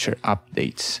texture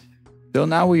update. So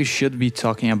now we should be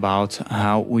talking about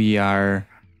how we are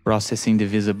processing the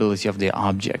visibility of the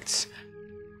objects.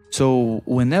 So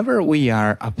whenever we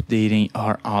are updating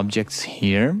our objects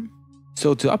here,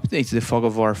 so to update the fog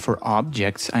of war for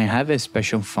objects, I have a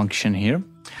special function here,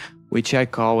 which I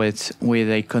call it with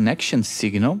a connection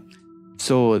signal.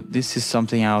 So this is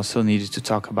something I also needed to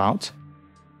talk about.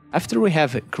 After we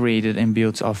have created and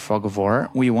built our fog of war,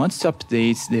 we want to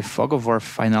update the fog of war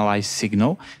finalized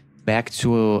signal back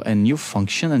to a new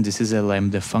function, and this is a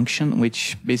lambda function,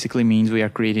 which basically means we are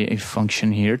creating a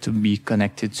function here to be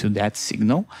connected to that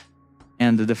signal.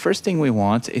 And the first thing we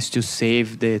want is to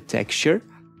save the texture.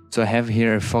 So I have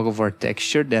here a fog of war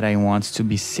texture that I want to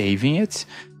be saving it.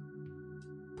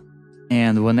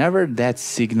 And whenever that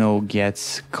signal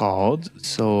gets called,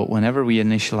 so whenever we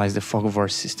initialize the fog of war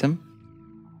system,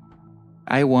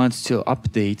 I want to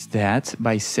update that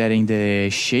by setting the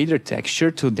shader texture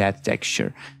to that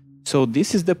texture. So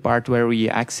this is the part where we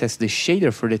access the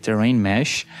shader for the terrain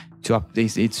mesh to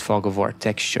update its fog of war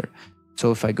texture.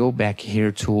 So if I go back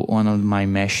here to one of my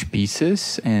mesh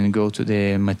pieces and go to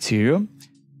the material,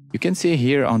 you can see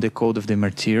here on the code of the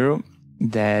material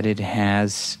that it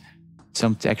has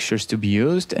some textures to be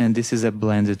used, and this is a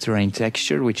blended terrain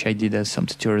texture, which I did some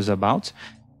tutorials about.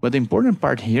 But the important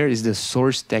part here is the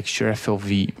source texture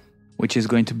FOV, which is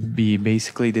going to be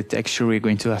basically the texture we're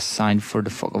going to assign for the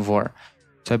fog of war.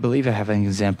 So I believe I have an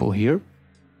example here.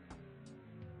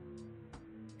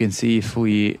 You can see if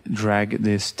we drag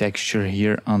this texture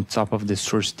here on top of the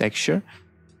source texture,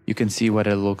 you can see what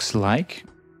it looks like.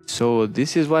 So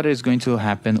this is what is going to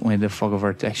happen when the fog of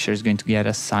war texture is going to get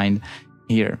assigned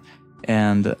here.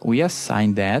 And we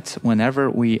assign that whenever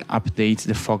we update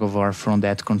the fog of war from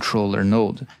that controller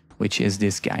node, which is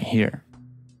this guy here.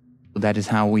 So that is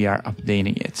how we are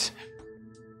updating it.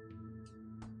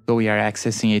 So we are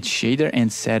accessing its shader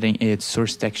and setting its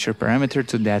source texture parameter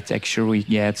to that texture we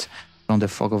get from the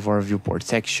fog of war viewport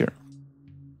texture.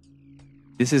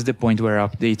 This is the point where I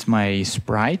update my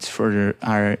sprites for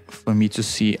me to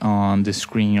see on the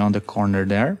screen on the corner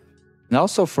there. And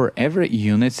also for every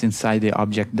unit inside the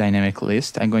object dynamic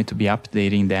list, I'm going to be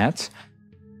updating that.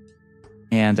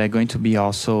 And I'm going to be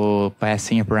also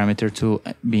passing a parameter to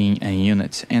being a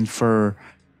unit. And for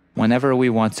whenever we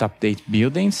want to update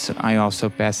buildings, I'm also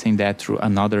passing that through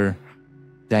another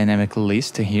dynamic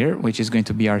list here, which is going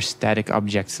to be our static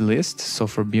objects list. So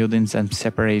for buildings, I'm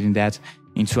separating that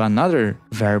into another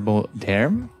variable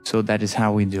there. So that is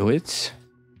how we do it.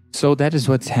 So that is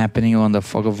what's happening when the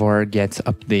fog of war gets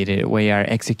updated. We are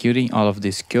executing all of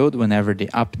this code whenever the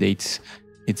updates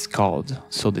it's called.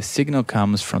 So the signal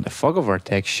comes from the fog of war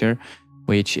texture,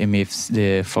 which emits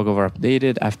the fog of war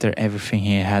updated after everything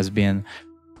here has been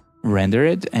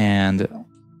rendered. And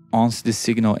once the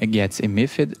signal gets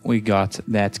emitted, we got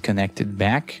that connected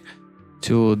back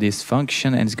to this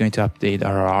function, and it's going to update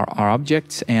our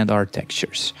objects and our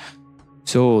textures.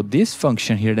 So this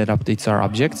function here that updates our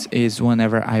objects is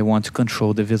whenever I want to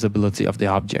control the visibility of the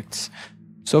objects.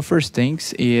 So first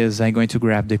things is I'm going to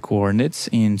grab the coordinates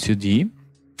in 2D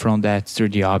from that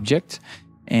 3D object,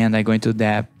 and I'm going to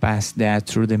pass that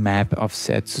through the map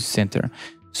offset to center.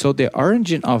 So the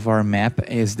origin of our map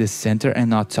is the center and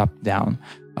not top down.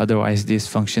 Otherwise this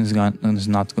function is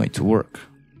not going to work.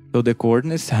 So the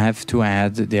coordinates have to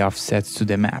add the offsets to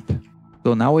the map.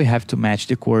 So now we have to match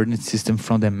the coordinate system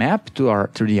from the map to our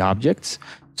 3D objects.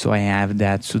 So I have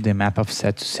that to the map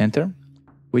offset to center,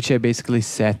 which I basically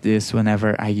set this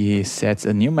whenever I set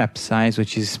a new map size,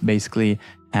 which is basically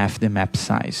half the map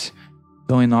size.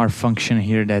 So in our function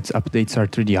here that updates our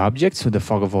 3D objects with the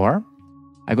fog of war,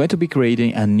 I'm going to be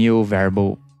creating a new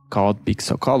variable called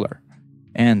pixel color.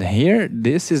 And here,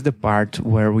 this is the part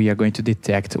where we are going to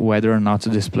detect whether or not to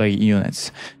display units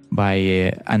by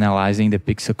analyzing the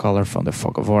pixel color from the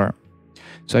fog of war.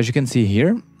 So as you can see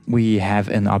here, we have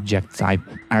an object type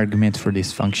argument for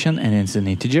this function, and it's an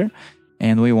integer.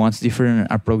 And we want different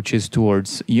approaches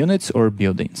towards units or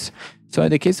buildings. So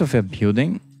in the case of a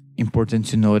building, important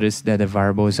to notice that the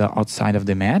variable is outside of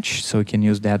the match, so we can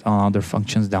use that on other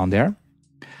functions down there.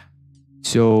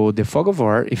 So the fog of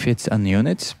war, if it's an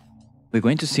unit, we're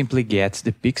going to simply get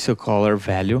the pixel color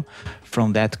value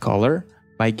from that color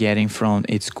by getting from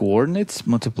its coordinates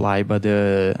multiplied by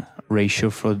the ratio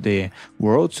for the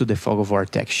world to the fog of war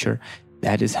texture.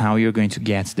 That is how you're going to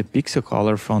get the pixel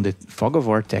color from the fog of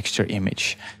war texture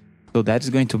image. So that's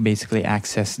going to basically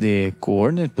access the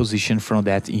coordinate position from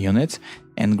that unit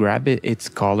and grab its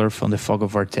color from the fog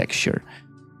of war texture.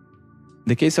 In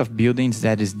the case of buildings,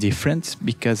 that is different,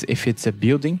 because if it's a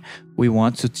building, we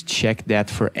want to check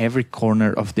that for every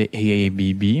corner of the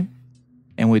AABB.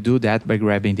 And we do that by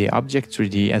grabbing the object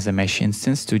 3D as a mesh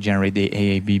instance to generate the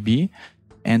AABB.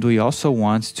 And we also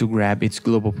want to grab its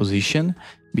global position,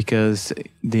 because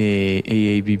the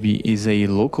AABB is a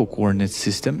local coordinate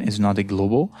system, it's not a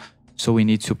global. So we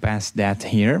need to pass that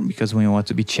here, because we want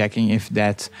to be checking if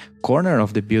that corner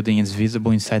of the building is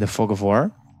visible inside the fog of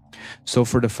war. So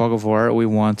for the fog of war, we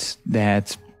want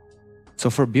that. So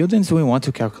for buildings, we want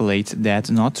to calculate that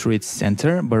not through its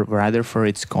center, but rather for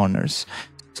its corners.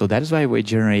 So that is why we're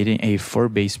generating a 4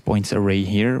 base points array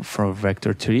here for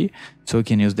vector 3. So we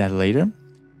can use that later.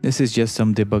 This is just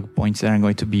some debug points that I'm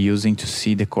going to be using to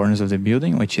see the corners of the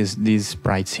building, which is these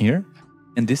sprites here.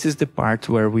 And this is the part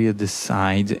where we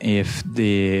decide if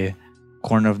the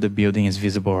corner of the building is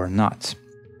visible or not.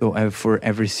 So for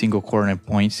every single corner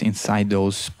points inside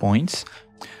those points.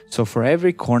 So for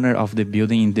every corner of the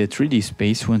building in the 3D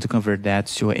space, we want to convert that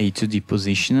to a 2D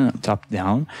position top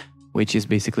down, which is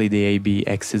basically the AB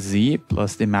XZ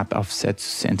plus the map offset to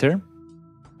center.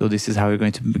 So this is how we're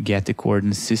going to get the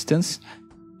coordinate systems.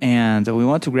 And we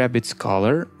want to grab its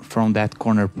color from that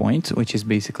corner point, which is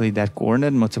basically that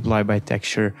coordinate multiplied by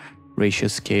texture ratio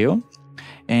scale.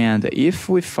 And if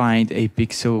we find a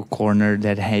pixel corner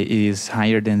that is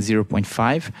higher than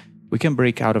 0.5, we can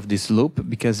break out of this loop,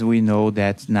 because we know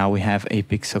that now we have a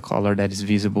pixel color that is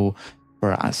visible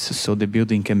for us, so the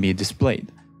building can be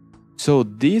displayed. So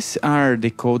these are the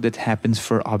code that happens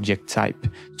for object type.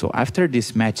 So after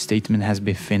this match statement has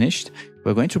been finished,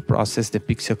 we're going to process the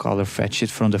pixel color fetched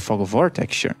from the fog of war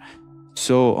texture.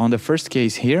 So on the first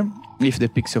case here, if the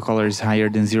pixel color is higher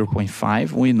than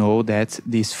 0.5, we know that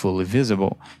this is fully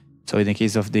visible. So in the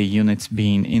case of the units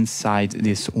being inside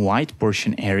this white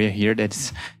portion area here,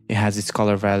 it has its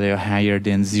color value higher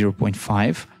than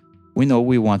 0.5, we know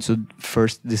we want to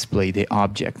first display the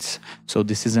objects. So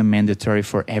this is a mandatory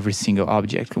for every single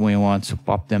object. We want to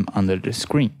pop them under the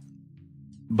screen.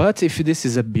 But if this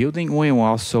is a building, we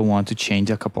also want to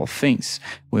change a couple of things.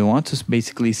 We want to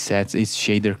basically set its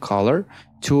shader color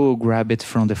to grab it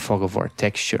from the fog of war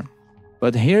texture.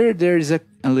 But here there is a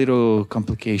little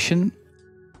complication,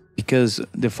 because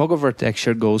the fog of war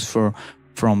texture goes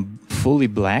from fully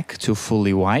black to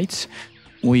fully white.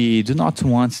 We do not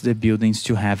want the buildings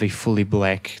to have a fully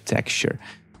black texture.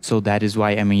 So that is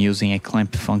why I'm using a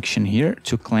clamp function here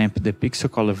to clamp the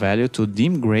pixel color value to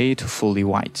dim gray to fully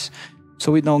white,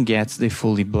 so we don't get the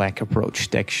fully black approach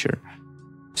texture.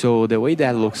 So the way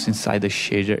that looks inside the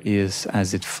shader is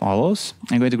as it follows.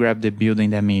 I'm going to grab the building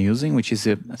that I'm using, which is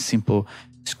a simple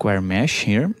square mesh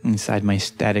here inside my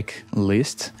static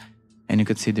list, and you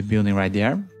can see the building right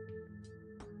there.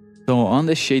 So on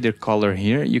the shader color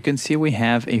here, you can see we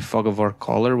have a fog of war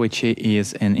color, which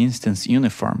is an instance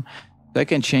uniform. So I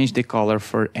can change the color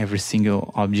for every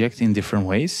single object in different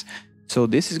ways. So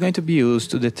this is going to be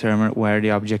used to determine where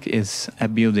the object is, a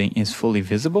building is fully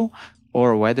visible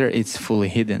or whether it's fully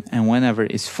hidden. And whenever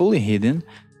it's fully hidden,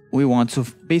 we want to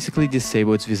basically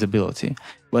disable its visibility.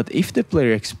 But if the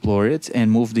player explores it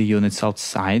and move the units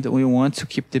outside, we want to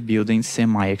keep the building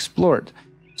semi-explored.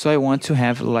 So I want to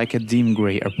have like a dim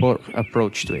gray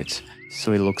approach to it.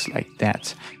 So it looks like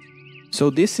that. So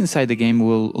this inside the game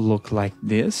will look like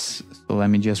this. So let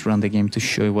me just run the game to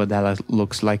show you what that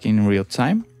looks like in real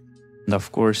time. And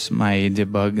of course, my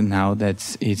debug, now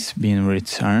that it's been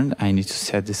returned, I need to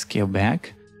set the scale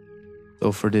back.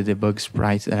 So for the debug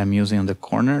sprite that I'm using on the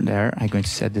corner there, I'm going to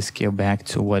set the scale back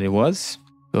to what it was.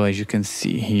 So as you can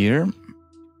see here,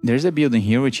 there's a building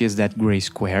here, which is that gray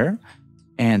square.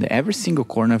 And every single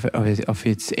corner of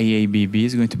its AABB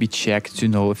is going to be checked to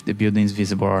know if the building is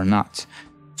visible or not.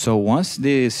 So once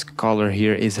this color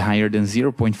here is higher than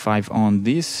 0.5 on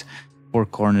these four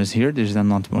corners here, there's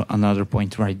another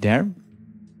point right there.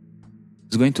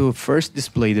 It's going to first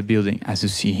display the building, as you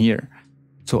see here.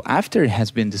 So after it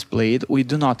has been displayed, we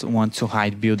do not want to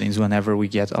hide buildings whenever we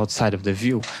get outside of the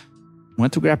view. We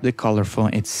want to grab the color from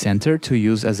its center to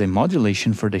use as a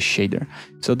modulation for the shader.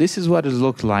 So this is what it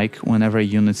looks like whenever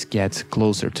units get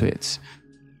closer to it.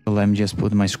 So let me just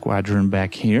put my squadron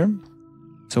back here.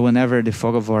 So whenever the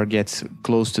fog of war gets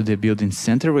close to the building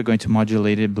center, we're going to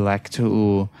modulate it back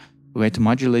to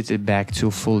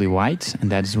fully white,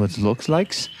 and that is what it looks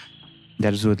like.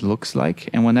 That is what it looks like.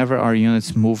 And whenever our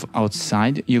units move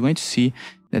outside, you're going to see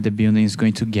that the building is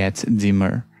going to get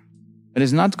dimmer. But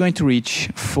it's not going to reach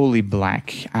fully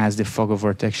black as the fog of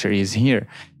war texture is here.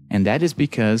 And that is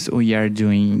because we are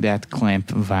doing that clamp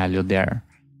value there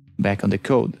back on the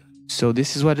code. So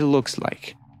this is what it looks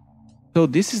like. So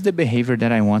this is the behavior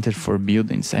that I wanted for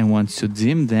buildings. I want to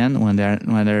dim them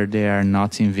whether they are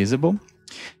not invisible.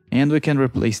 And we can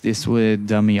replace this with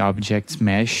dummy objects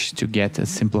mesh to get a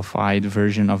simplified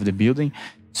version of the building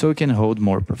so we can hold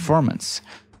more performance.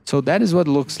 So that is what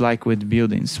it looks like with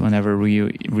buildings. Whenever we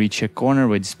reach a corner,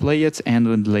 we display it and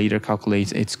we later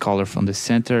calculate its color from the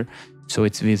center so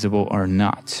it's visible or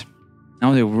not.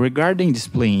 Now regarding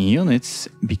displaying units,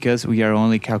 because we are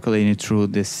only calculating through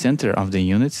the center of the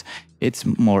units, it's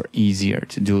more easier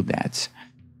to do that.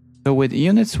 So with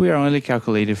units, we are only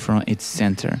calculating from its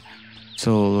center.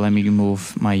 So let me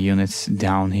move my units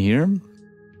down here.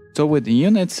 So with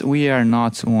units, we are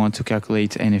not want to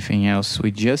calculate anything else.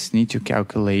 We just need to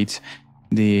calculate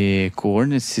the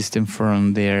coordinate system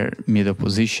from their middle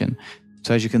position.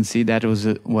 So as you can see, that was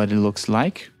what it looks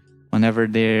like. Whenever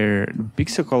their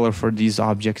pixel color for these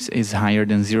objects is higher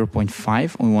than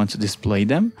 0.5, we want to display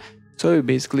them. So we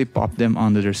basically pop them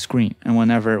onto the screen. And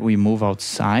whenever we move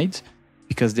outside,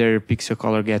 because their pixel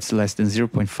color gets less than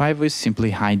 0.5, we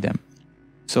simply hide them.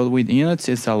 So with units,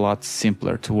 it's a lot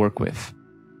simpler to work with.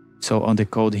 So on the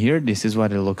code here, this is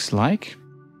what it looks like.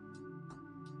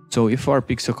 So if our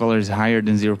pixel color is higher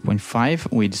than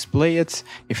 0.5, we display it.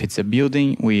 If it's a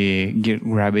building, we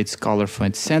grab its color from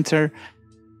its center,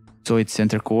 so its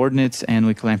center coordinates, and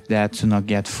we clamp that to not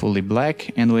get fully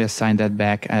black, and we assign that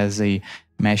back as a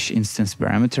mesh instance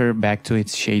parameter back to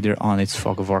its shader on its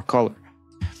fog of war color.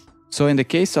 So in the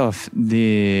case of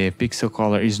the pixel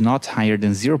color is not higher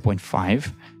than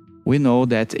 0.5, we know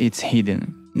that it's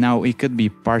hidden. Now it could be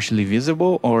partially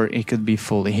visible or it could be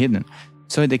fully hidden.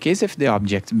 So in the case of the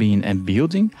object being a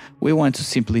building, we want to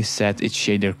simply set its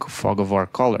shader fog of war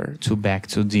color to back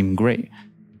to dim gray.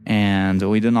 And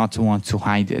we do not want to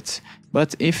hide it.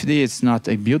 But if it's not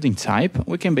a building type,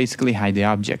 we can basically hide the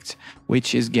object,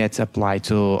 which gets applied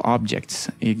to objects.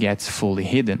 It gets fully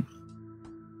hidden.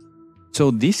 So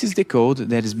this is the code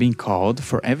that is being called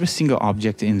for every single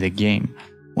object in the game.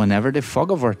 Whenever the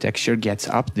fog of war texture gets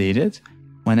updated,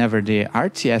 whenever the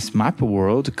RTS map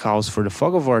world calls for the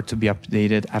fog of war to be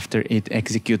updated after it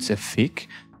executes a fic,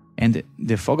 and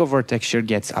the fog of war texture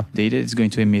gets updated, it's going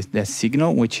to emit that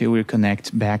signal, which it will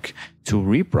connect back to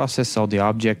reprocess all the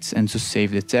objects and to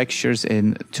save the textures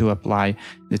and to apply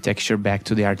the texture back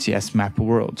to the RTS map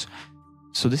world.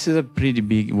 So this is a pretty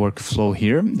big workflow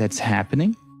here that's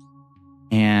happening,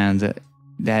 and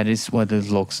that is what it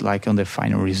looks like on the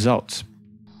final results.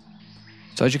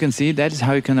 So as you can see, that is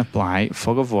how you can apply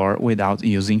fog of war without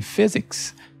using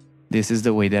physics. This is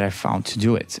the way that I found to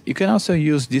do it. You can also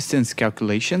use distance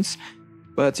calculations,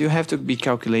 but you have to be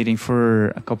calculating for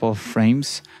a couple of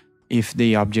frames if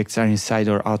the objects are inside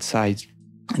or outside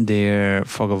their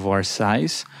fog of war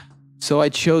size. So I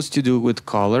chose to do with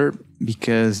color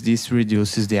because this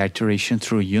reduces the iteration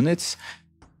through units.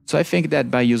 So I think that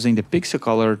by using the pixel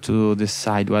color to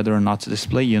decide whether or not to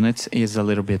display units is a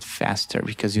little bit faster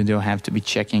because you don't have to be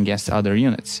checking against other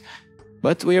units.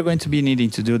 But we are going to be needing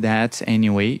to do that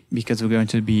anyway because we're going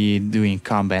to be doing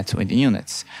combat with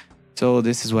units. So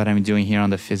this is what I'm doing here on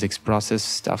the physics process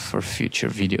stuff for future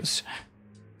videos.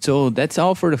 So that's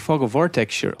all for the fog of war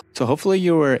texture. So hopefully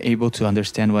you were able to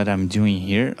understand what I'm doing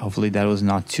here. Hopefully that was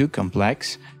not too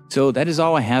complex. So that is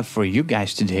all I have for you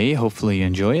guys today. Hopefully you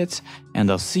enjoy it,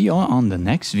 and I'll see you on the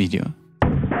next video.